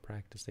think about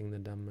practicing the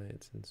Dhamma,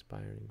 it's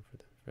inspiring for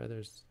them. For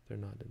others, they're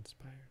not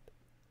inspired.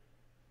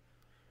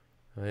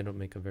 I don't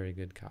make a very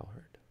good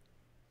cowherd.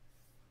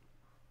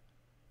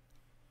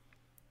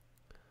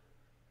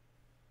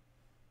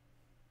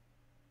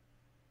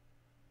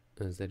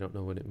 As they don't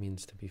know what it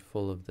means to be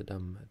full of the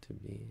Dhamma, to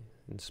be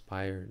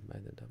inspired by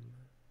the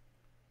Dhamma.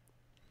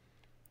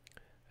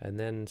 And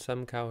then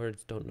some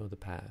cowherds don't know the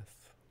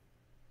path,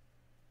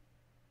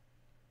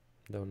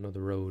 don't know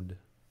the road.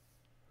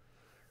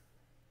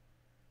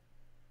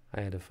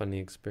 I had a funny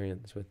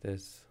experience with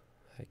this.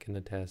 I can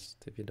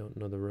attest, if you don't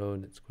know the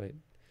road, it's quite...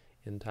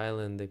 In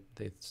Thailand,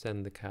 they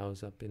send the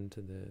cows up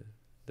into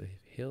the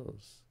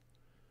hills.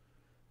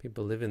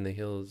 People live in the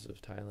hills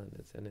of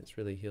Thailand, and it's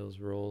really hills,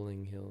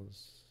 rolling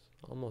hills,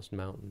 almost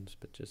mountains,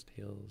 but just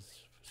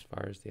hills as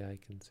far as the eye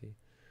can see.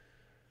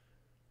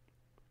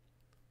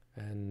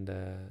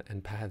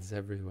 and paths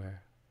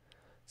everywhere.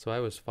 So I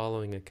was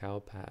following a cow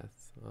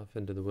path off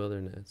into the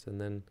wilderness,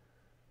 and then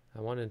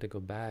I wanted to go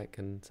back,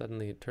 and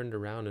suddenly it turned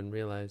around and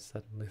realized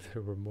suddenly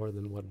there were more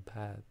than one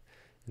path.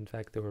 In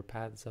fact, there were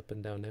paths up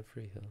and down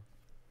every hill.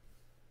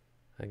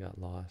 I got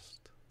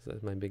lost. So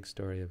that's my big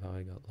story of how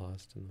I got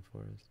lost in the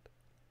forest.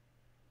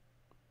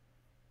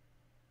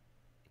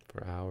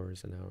 For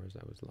hours and hours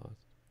I was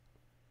lost.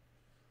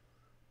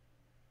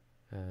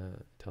 I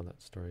tell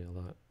that story a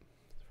lot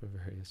for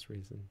various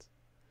reasons.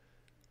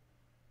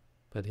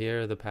 But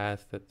here the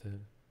path that the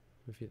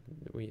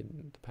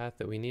path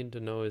that we need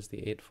to know is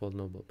the Eightfold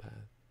Noble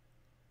Path.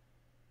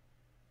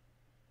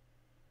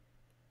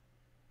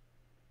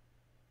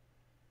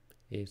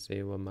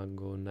 Esewa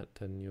Maggo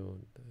Natanyo.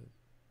 The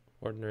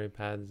ordinary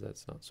paths,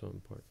 that's not so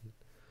important.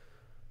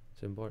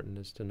 What's important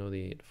is to know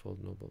the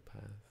Eightfold Noble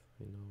Path.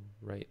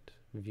 Right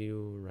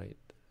view, right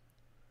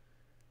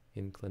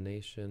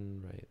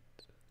inclination, right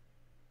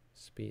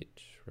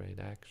speech, right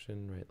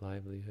action, right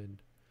livelihood,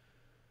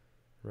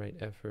 right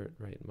effort,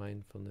 right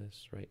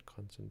mindfulness, right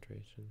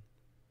concentration.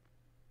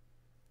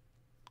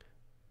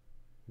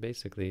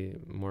 Basically,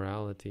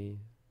 morality,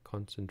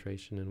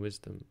 concentration, and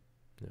wisdom.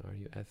 Are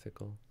you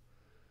ethical?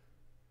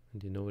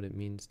 And do you know what it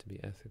means to be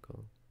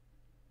ethical?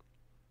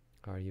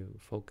 Are you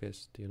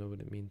focused? Do you know what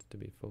it means to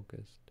be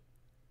focused?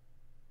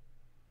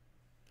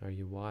 Are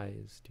you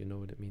wise? Do you know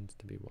what it means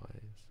to be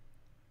wise?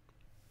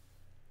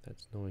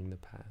 That's knowing the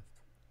path.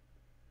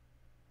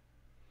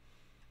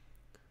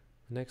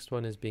 The next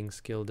one is being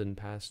skilled in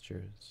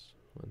pastures.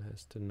 One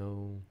has to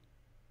know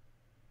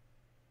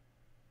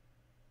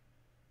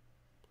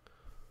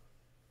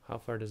how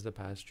far does the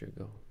pasture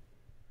go?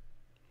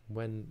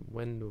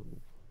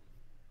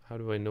 How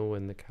do I know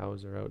when the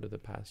cows are out of the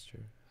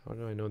pasture? How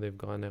do I know they've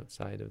gone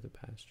outside of the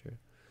pasture?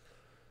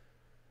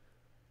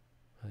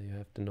 Well, you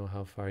have to know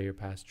how far your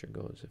pasture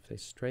goes. If they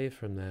stray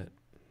from that,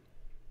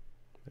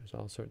 there's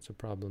all sorts of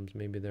problems.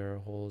 Maybe there are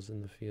holes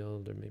in the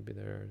field, or maybe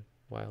there are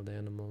wild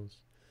animals.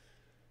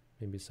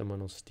 Maybe someone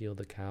will steal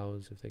the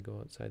cows if they go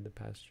outside the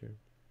pasture.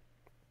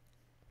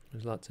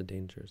 There's lots of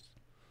dangers.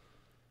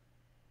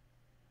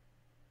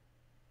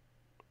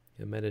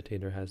 A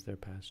meditator has their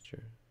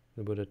pasture.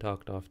 The Buddha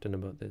talked often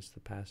about this, the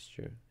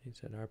pasture. He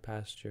said, our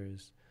pasture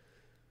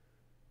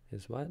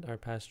is what? Our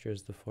pasture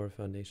is the 4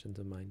 foundations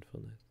of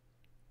mindfulness.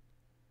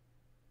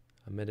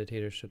 A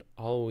meditator should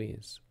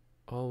always,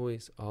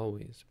 always,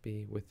 always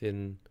be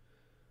within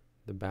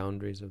the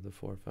boundaries of the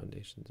 4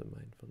 foundations of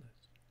mindfulness.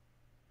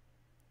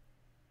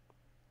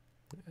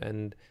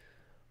 And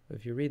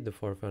if you read the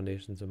 4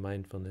 foundations of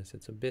mindfulness,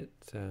 it's a bit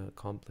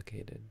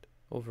complicated,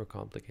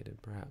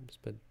 overcomplicated perhaps,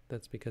 but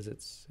that's because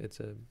it's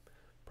a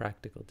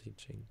practical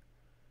teaching.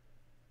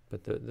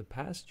 But the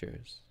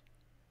pastures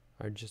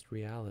are just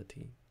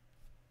reality.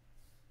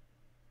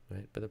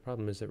 Right? But the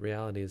problem is that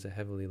reality is a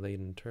heavily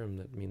laden term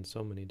that means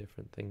so many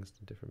different things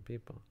to different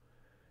people,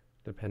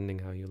 depending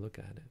how you look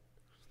at it.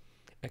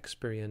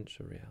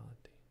 Experiential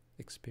reality,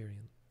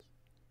 experience.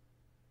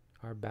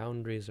 Our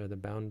boundaries are the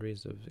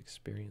boundaries of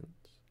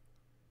experience.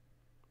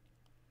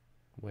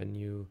 When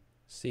you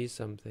see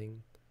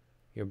something,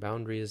 your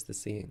boundary is the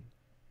seeing.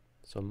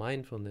 So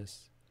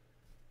mindfulness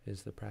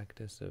is the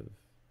practice of,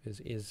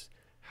 is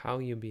how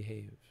you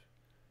behave.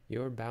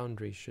 Your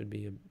boundary should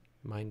be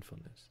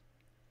mindfulness.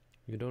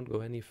 You don't go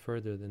any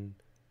further than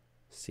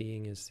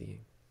seeing is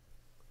seeing.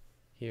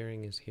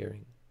 Hearing is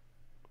hearing.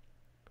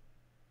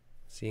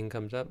 Seeing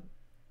comes up,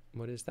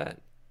 what is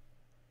that?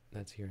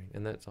 That's hearing,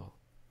 and that's all.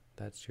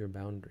 That's your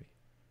boundary.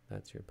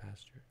 That's your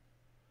pasture.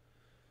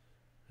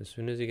 As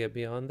soon as you get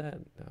beyond that,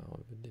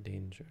 the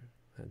danger.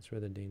 That's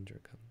where the danger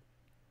comes.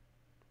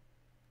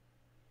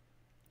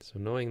 So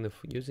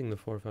using the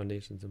 4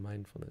 foundations of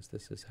mindfulness,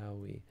 this is how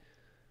we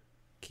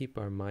keep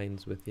our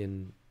minds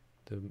within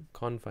the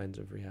confines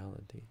of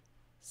reality.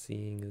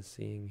 Seeing is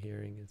seeing,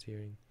 hearing is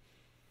hearing.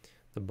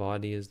 The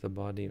body is the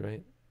body,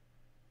 right?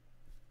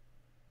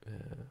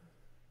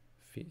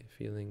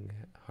 Feeling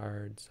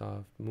hard,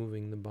 soft,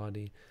 moving the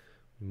body.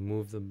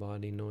 Move the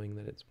body knowing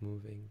that it's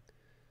moving.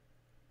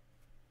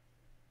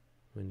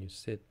 When you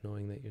sit,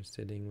 knowing that you're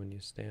sitting. When you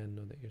stand,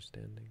 know that you're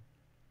standing.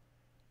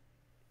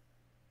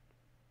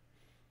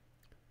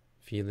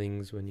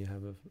 Feelings, when you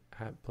have a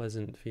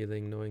pleasant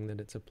feeling, knowing that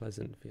it's a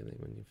pleasant feeling.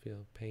 When you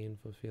feel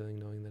painful feeling,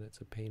 knowing that it's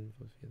a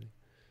painful feeling.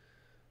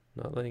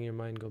 Not letting your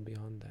mind go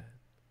beyond that.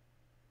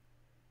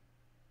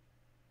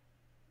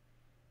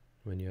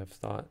 When you have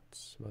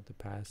thoughts about the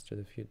past or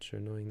the future,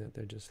 knowing that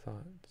they're just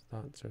thoughts.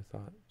 Thoughts are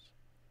thoughts.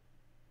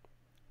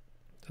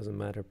 Doesn't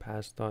matter,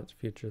 past thoughts,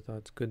 future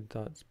thoughts, good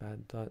thoughts,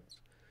 bad thoughts.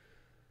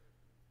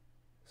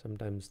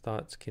 Sometimes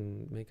thoughts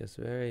can make us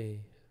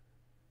very,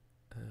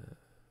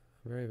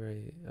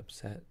 very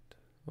upset,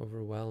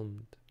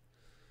 overwhelmed.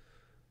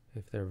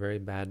 If they're very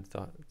bad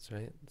thoughts,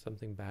 right?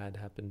 Something bad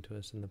happened to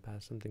us in the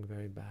past, something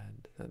very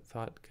bad. That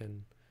thought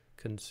can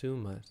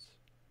consume us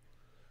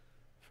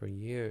for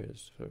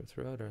years,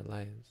 throughout our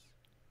lives.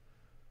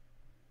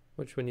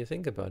 Which, when you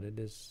think about it,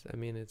 it's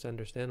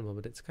understandable,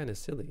 but it's kind of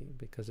silly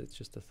because it's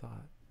just a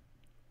thought.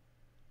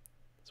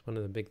 It's one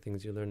of the big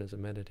things you learn as a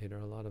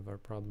meditator. A lot of our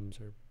problems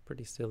are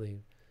pretty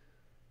silly.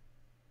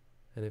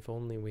 And if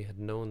only we had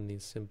known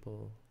these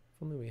simple,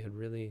 if only we had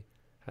really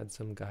had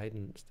some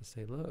guidance to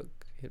say,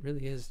 look, it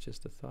really is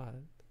just a thought.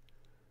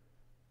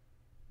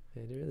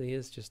 It really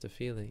is just a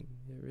feeling.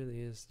 It really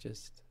is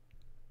just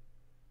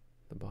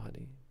the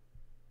body.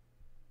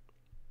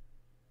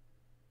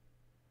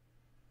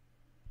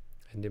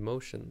 And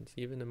emotions,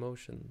 even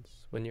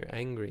emotions. When you're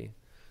angry,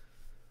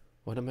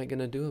 what am I going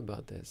to do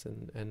about this?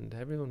 And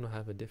everyone will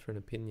have a different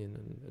opinion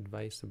and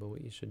advice about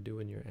what you should do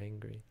when you're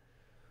angry.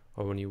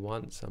 Or when you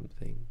want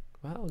something.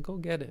 Well, go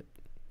get it.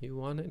 You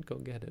want it, go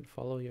get it.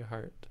 Follow your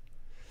heart.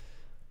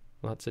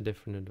 Lots of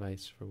different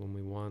advice for when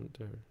we want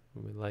or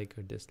when we like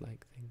or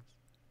dislike things.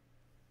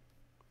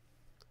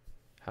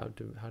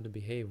 How to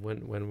behave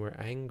when we're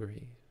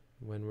angry,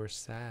 when we're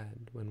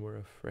sad, when we're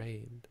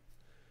afraid.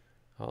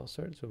 All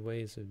sorts of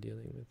ways of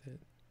dealing with it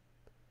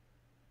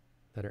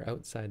that are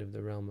outside of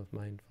the realm of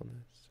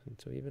mindfulness. And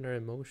so even our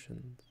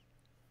emotions,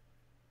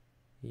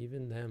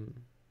 even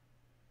them,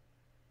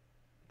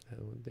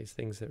 these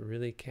things that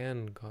really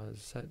can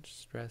cause such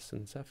stress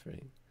and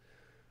suffering,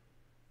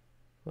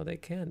 well, they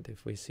can't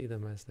if we see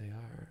them as they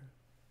are.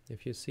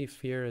 If you see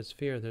fear as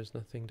fear, there's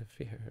nothing to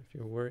fear.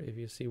 If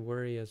you see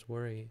worry as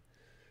worry,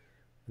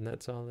 then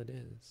that's all it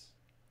is.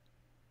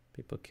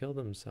 People kill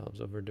themselves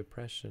over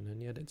depression,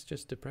 and yet it's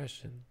just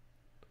depression.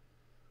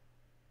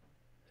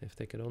 If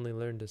they could only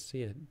learn to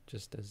see it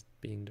just as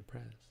being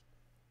depressed.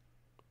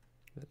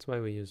 That's why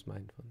we use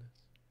mindfulness.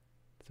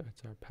 So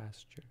it's our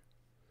pasture.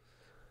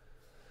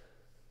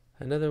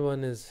 Another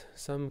one is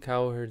some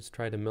cowherds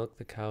try to milk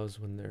the cows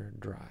when they're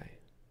dry.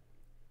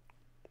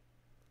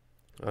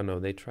 Oh no,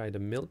 they try to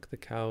milk the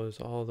cows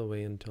all the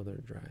way until they're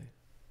dry.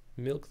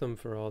 Milk them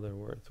for all they're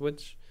worth,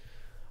 which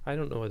I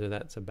don't know whether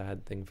that's a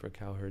bad thing for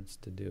cowherds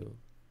to do.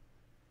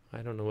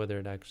 I don't know whether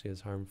it actually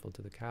is harmful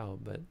to the cow,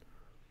 but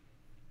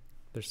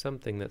there's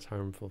something that's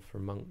harmful for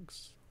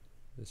monks.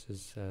 This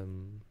is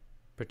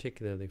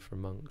particularly for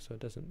monks, so it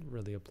doesn't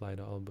really apply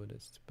to all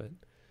Buddhists, but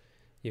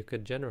you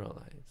could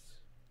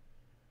generalize.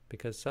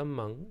 Because some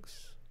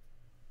monks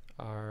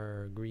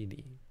are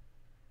greedy,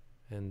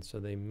 and so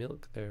they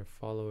milk their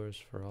followers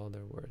for all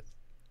they're worth.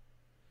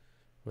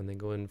 When they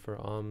go in for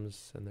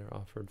alms and they're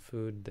offered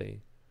food,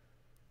 they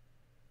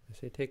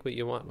say, take what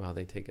you want. Well,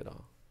 they take it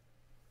all.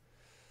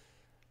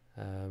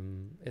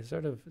 It's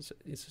sort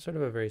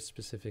of a very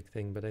specific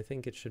thing, but I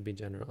think it should be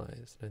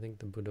generalized. I think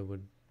the Buddha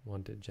would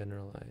want it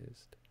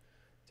generalized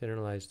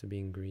to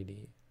being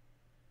greedy.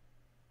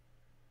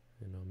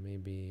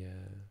 Maybe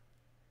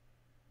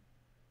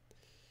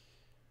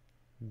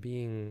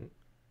being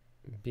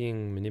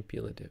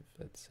manipulative.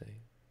 Let's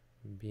say,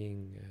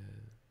 being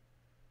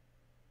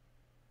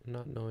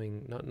not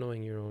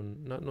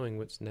knowing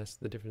what's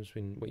the difference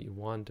between what you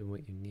want and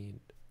what you need.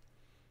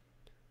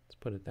 Let's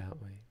put it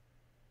that way.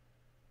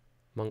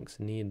 Monks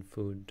need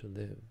food to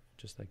live,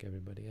 just like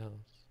everybody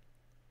else.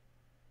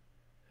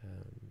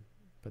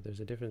 But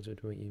there's a difference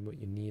between what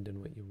you need and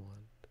what you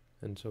want.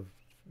 And so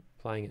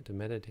applying it to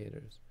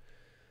meditators,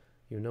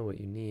 you know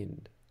what you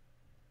need.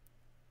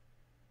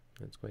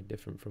 That's quite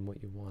different from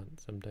what you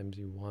want. Sometimes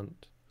you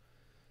want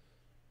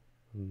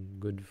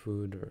good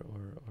food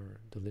or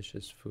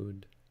delicious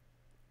food.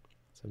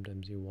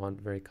 Sometimes you want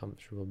very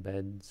comfortable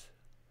beds.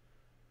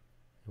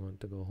 You want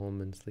to go home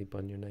and sleep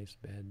on your nice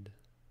bed.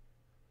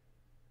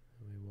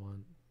 We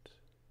want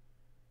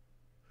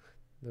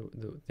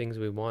the things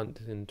we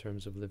want in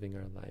terms of living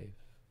our life,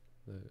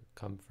 the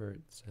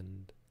comforts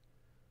and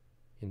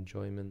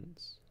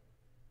enjoyments.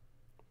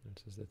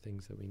 This is the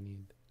things that we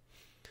need.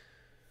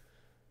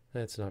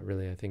 That's not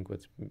really, I think,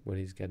 what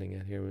he's getting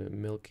at here.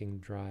 Milking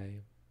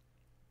dry.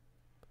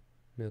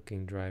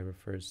 Milking dry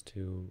refers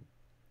to,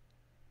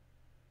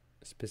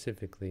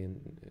 specifically,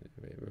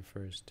 it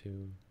refers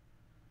to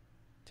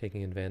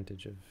taking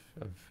advantage of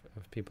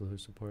people who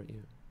support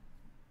you.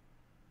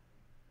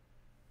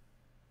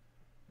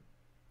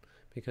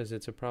 Because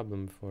it's a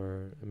problem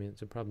for,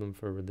 it's a problem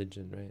for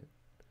religion, right?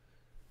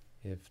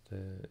 If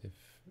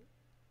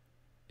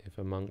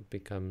a monk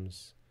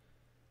becomes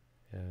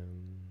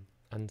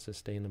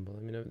unsustainable.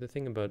 The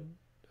thing about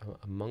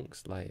a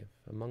monk's life,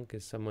 a monk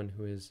is someone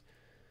who is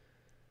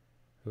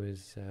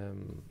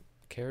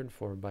cared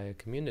for by a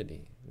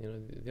community.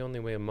 The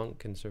only way a monk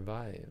can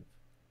survive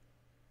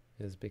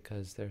is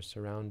because they're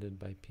surrounded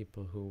by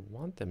people who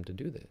want them to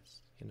do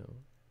this,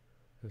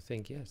 who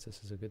think, yes,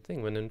 this is a good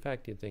thing. When in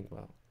fact you think,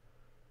 well,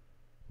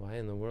 why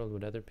in the world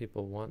would other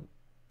people want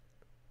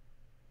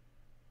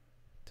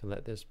to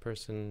let this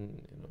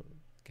person,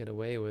 get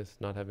away with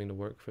not having to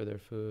work for their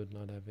food,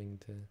 not having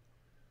to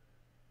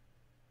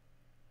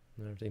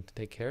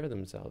take care of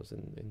themselves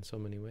in so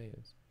many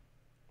ways?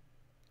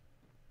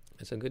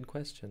 It's a good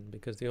question,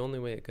 because the only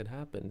way it could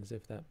happen is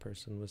if that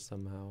person was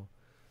somehow,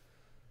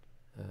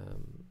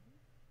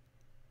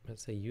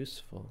 let's say,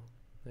 useful.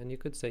 And you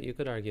could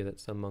argue that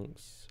some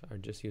monks are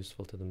just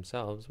useful to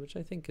themselves, which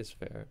I think is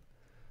fair.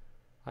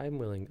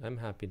 I'm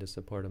happy to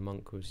support a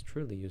monk who's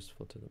truly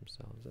useful to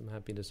themselves. I'm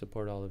happy to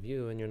support all of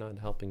you, and you're not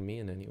helping me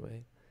in any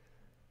way.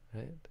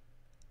 right?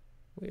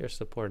 We are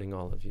supporting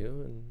all of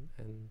you,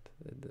 and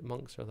the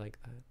monks are like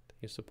that.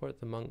 You support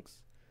the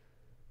monks.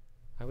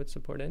 I would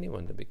support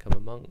anyone to become a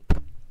monk,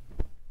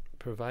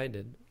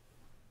 provided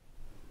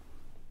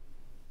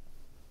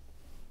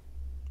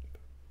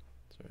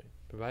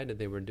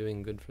they were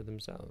doing good for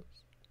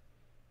themselves.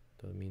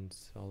 So it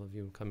means all of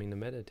you coming to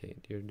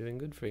meditate, you're doing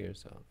good for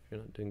yourself. You're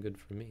not doing good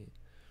for me.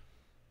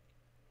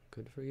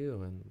 Good for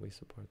you, and we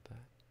support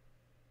that.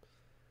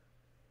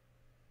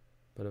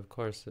 But of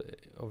course,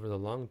 over the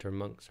long term,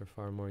 monks are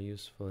far more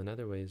useful in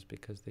other ways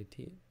because they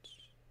teach.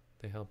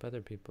 They help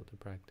other people to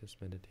practice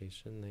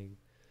meditation.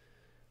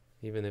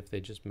 Even if they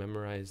just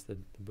memorize the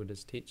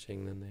Buddha's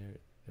teaching, then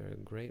they're a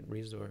great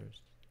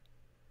resource.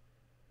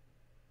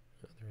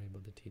 They're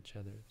able to teach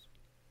others.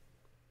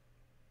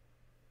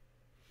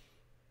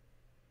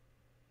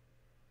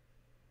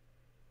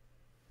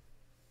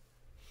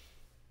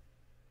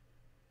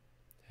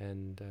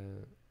 And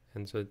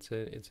so it's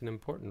an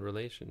important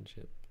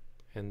relationship,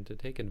 and to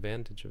take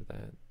advantage of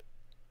that,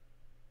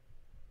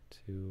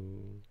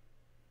 to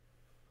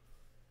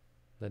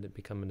let it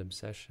become an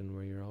obsession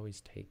where you're always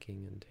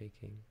taking and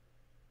taking.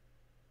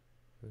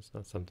 It's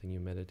not something you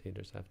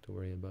meditators have to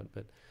worry about,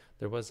 but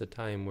there was a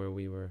time where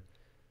we were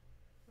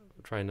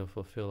trying to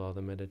fulfill all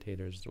the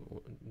meditators'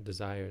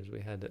 desires.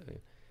 We had,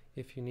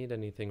 if you need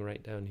anything,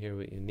 write down here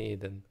what you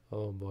need, and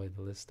oh boy,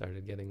 the list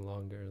started getting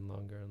longer and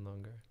longer and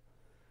longer.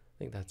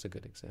 I think that's a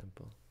good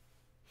example.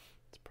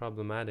 It's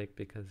problematic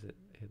because it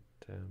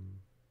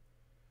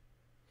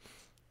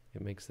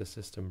makes the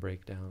system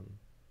break down.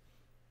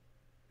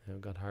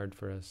 It got hard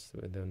for us.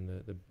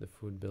 Then the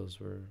food bills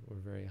were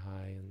very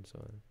high and so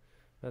on.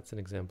 That's an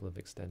example of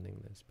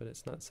extending this, but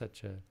it's not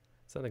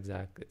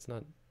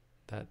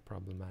that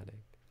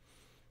problematic.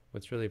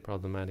 What's really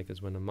problematic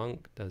is when a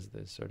monk does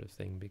this sort of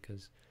thing,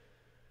 because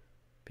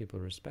people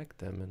respect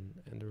them,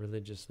 and a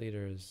religious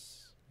leader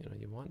is,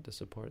 you want to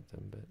support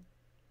them, but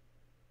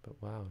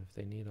wow, if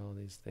they need all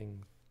these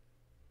things.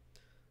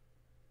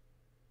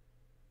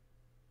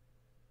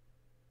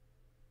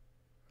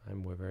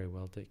 I'm very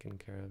well taken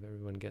care of.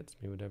 Everyone gets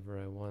me whatever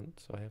I want,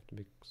 so I have to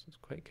be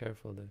quite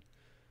careful to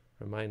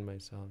remind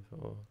myself,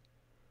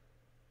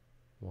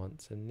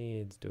 wants and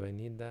needs. Do I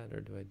need that, or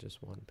do I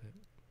just want it?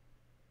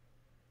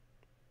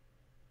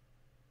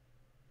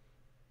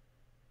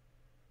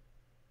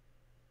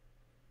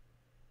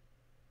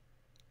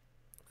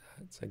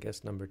 That's, I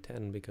guess, number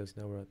 10, because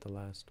now we're at the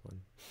last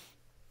one.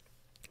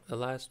 The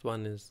last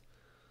one is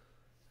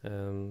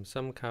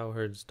some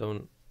cowherds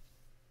don't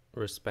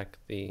respect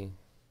the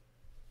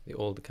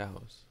old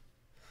cows,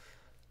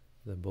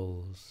 the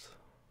bulls,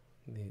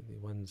 the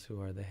ones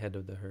who are the head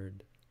of the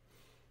herd.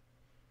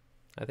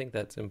 I think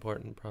that's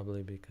important,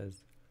 probably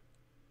because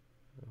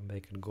they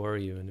could gore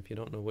you, and if you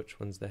don't know which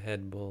one's the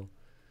head bull,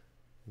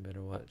 you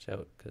better watch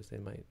out, because they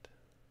might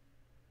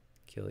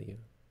kill you.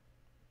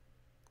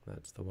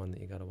 That's the one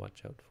that you got to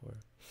watch out for.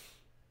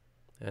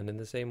 And in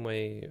the same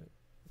way,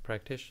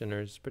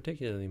 practitioners,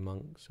 particularly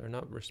monks, are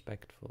not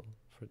respectful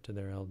to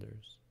their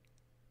elders.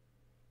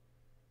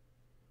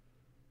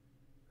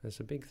 There's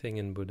a big thing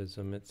in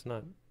Buddhism. It's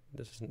not.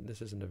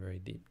 This isn't a very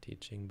deep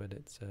teaching, but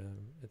it's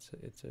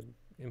an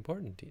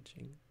important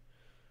teaching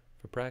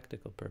for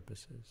practical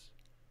purposes.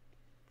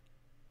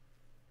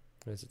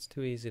 Because it's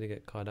too easy to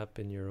get caught up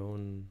in your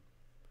own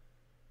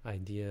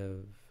idea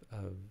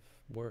of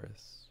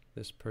worth.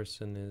 This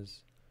person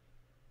is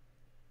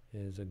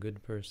a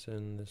good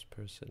person. This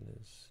person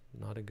is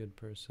not a good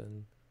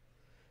person,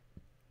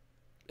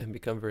 and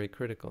become very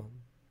critical.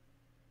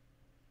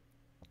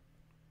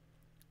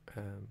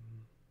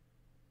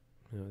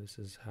 This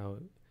is how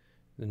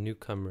the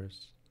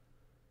newcomers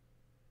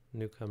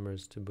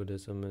to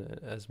Buddhism,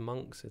 as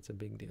monks, it's a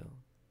big deal,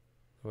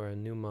 where a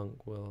new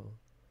monk will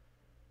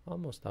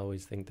almost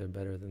always think they're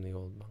better than the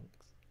old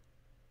monks.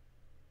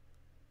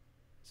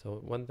 So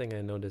one thing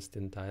I noticed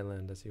in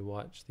Thailand, as you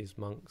watch these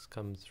monks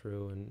come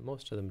through, and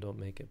most of them don't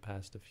make it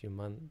past a few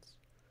months.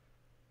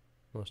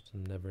 Most of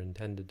them never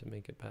intended to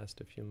make it past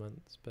a few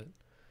months, but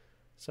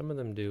some of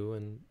them do,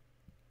 and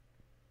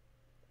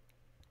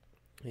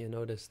you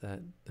notice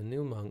that the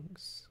new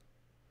monks,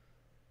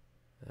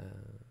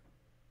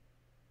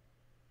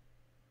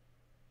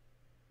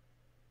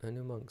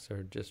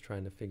 are just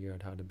trying to figure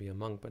out how to be a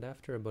monk. But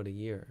after about a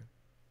year,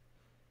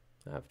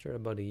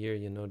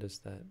 you notice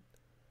that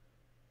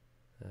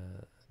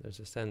there's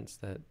a sense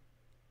that,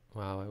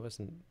 wow, I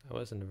wasn't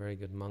a very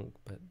good monk,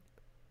 but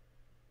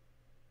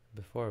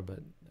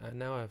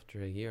now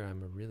after a year,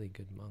 I'm a really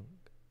good monk.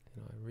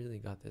 I really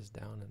got this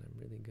down, and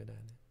I'm really good at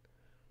it.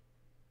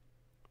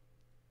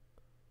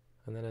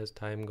 And then as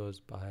time goes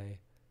by,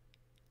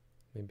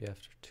 maybe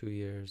after 2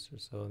 years or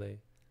so, they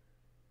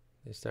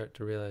start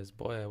to realize,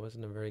 boy, I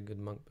wasn't a very good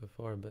monk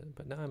before,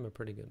 but now I'm a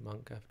pretty good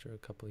monk after a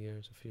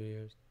few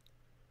years.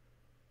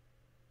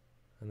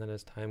 And then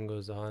as time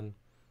goes on,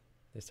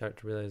 they start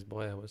to realize,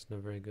 boy, I wasn't a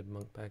very good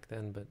monk back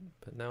then, but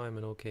now I'm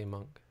an okay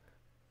monk.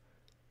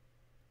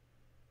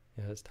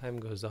 As time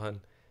goes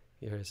on,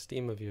 your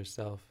esteem of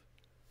yourself,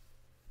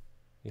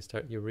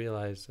 you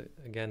realize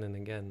again and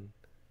again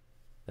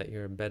that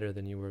you're better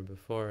than you were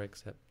before,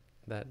 except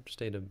that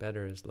state of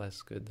better is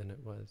less good than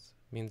it was.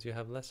 It means you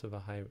have less of a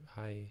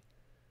high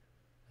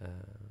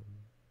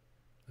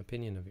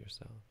opinion of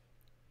yourself.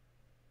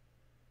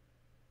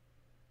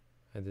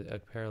 And a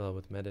parallel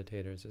with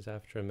meditators is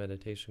after a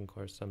meditation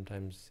course,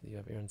 sometimes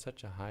you're on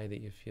such a high that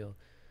you feel,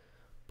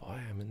 boy,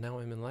 now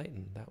I'm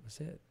enlightened. That was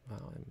it.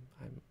 Wow,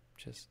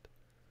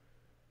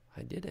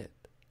 I did it.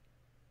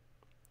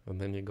 And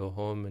then you go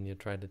home and you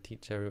try to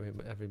teach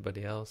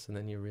everybody else, and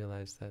then you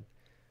realize that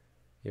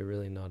you're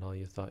really not all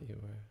you thought you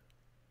were.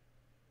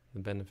 The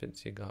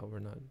benefits you got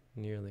were not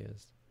nearly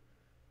as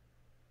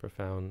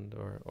profound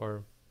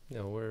or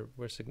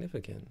were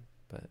significant,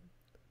 but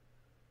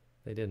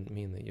they didn't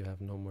mean that you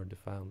have no more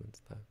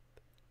defilements left.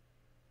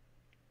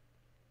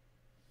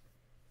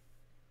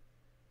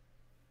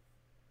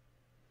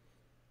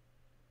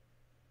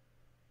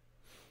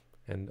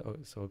 And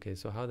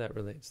so how that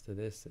relates to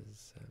this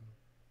is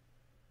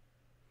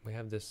we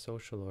have this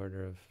social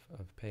order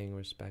of paying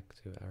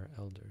respect to our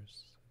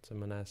elders. It's a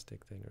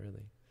monastic thing,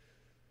 really.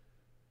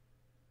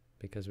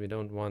 Because we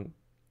don't want,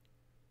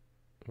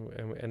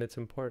 and it's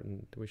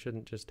important, we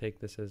shouldn't just take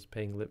this as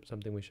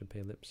something we should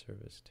pay lip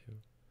service to.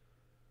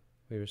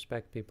 We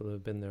respect people who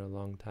have been there a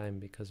long time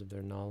because of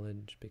their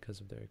knowledge,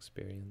 because of their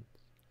experience.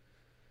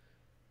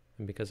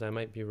 And because I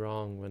might be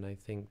wrong when I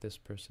think this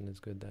person is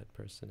good, that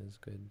person is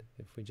good.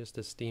 If we just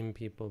esteem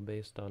people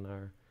based on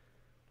our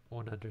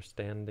own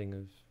understanding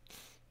of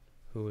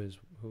who is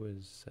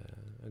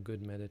a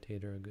good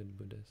meditator, a good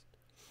Buddhist,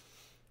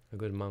 a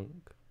good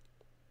monk,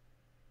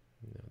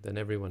 then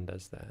everyone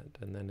does that,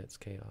 and then it's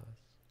chaos,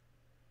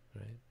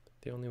 right?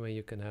 The only way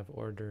you can have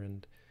order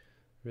and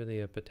really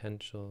a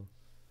potential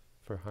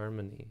for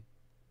harmony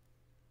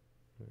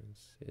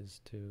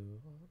is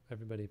to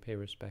everybody pay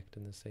respect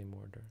in the same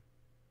order.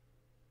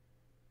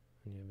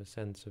 And you have a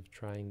sense of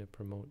trying to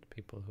promote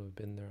people who have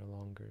been there a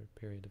longer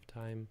period of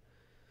time,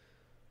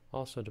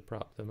 also to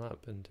prop them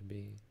up and to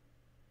be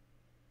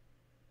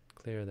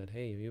clear that,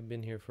 hey, you've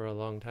been here for a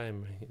long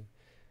time,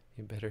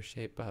 you better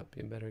shape up,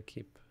 you better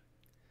keep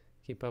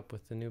up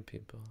with the new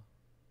people.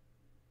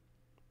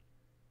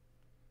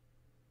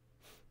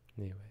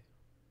 Anyway,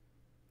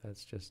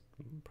 that's just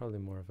probably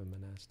more of a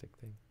monastic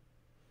thing.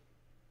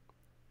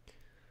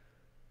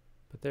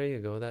 But there you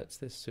go, that's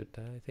this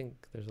sutta. I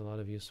think there's a lot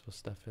of useful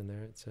stuff in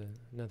there. It's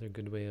another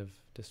good way of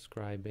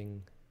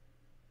describing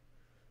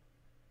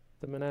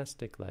the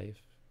monastic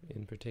life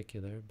in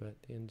particular, but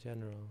in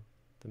general,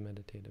 the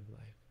meditative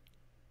life.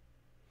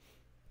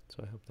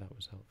 So I hope that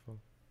was helpful.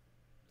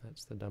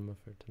 That's the Dhamma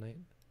for tonight.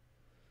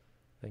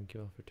 Thank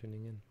you all for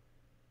tuning in.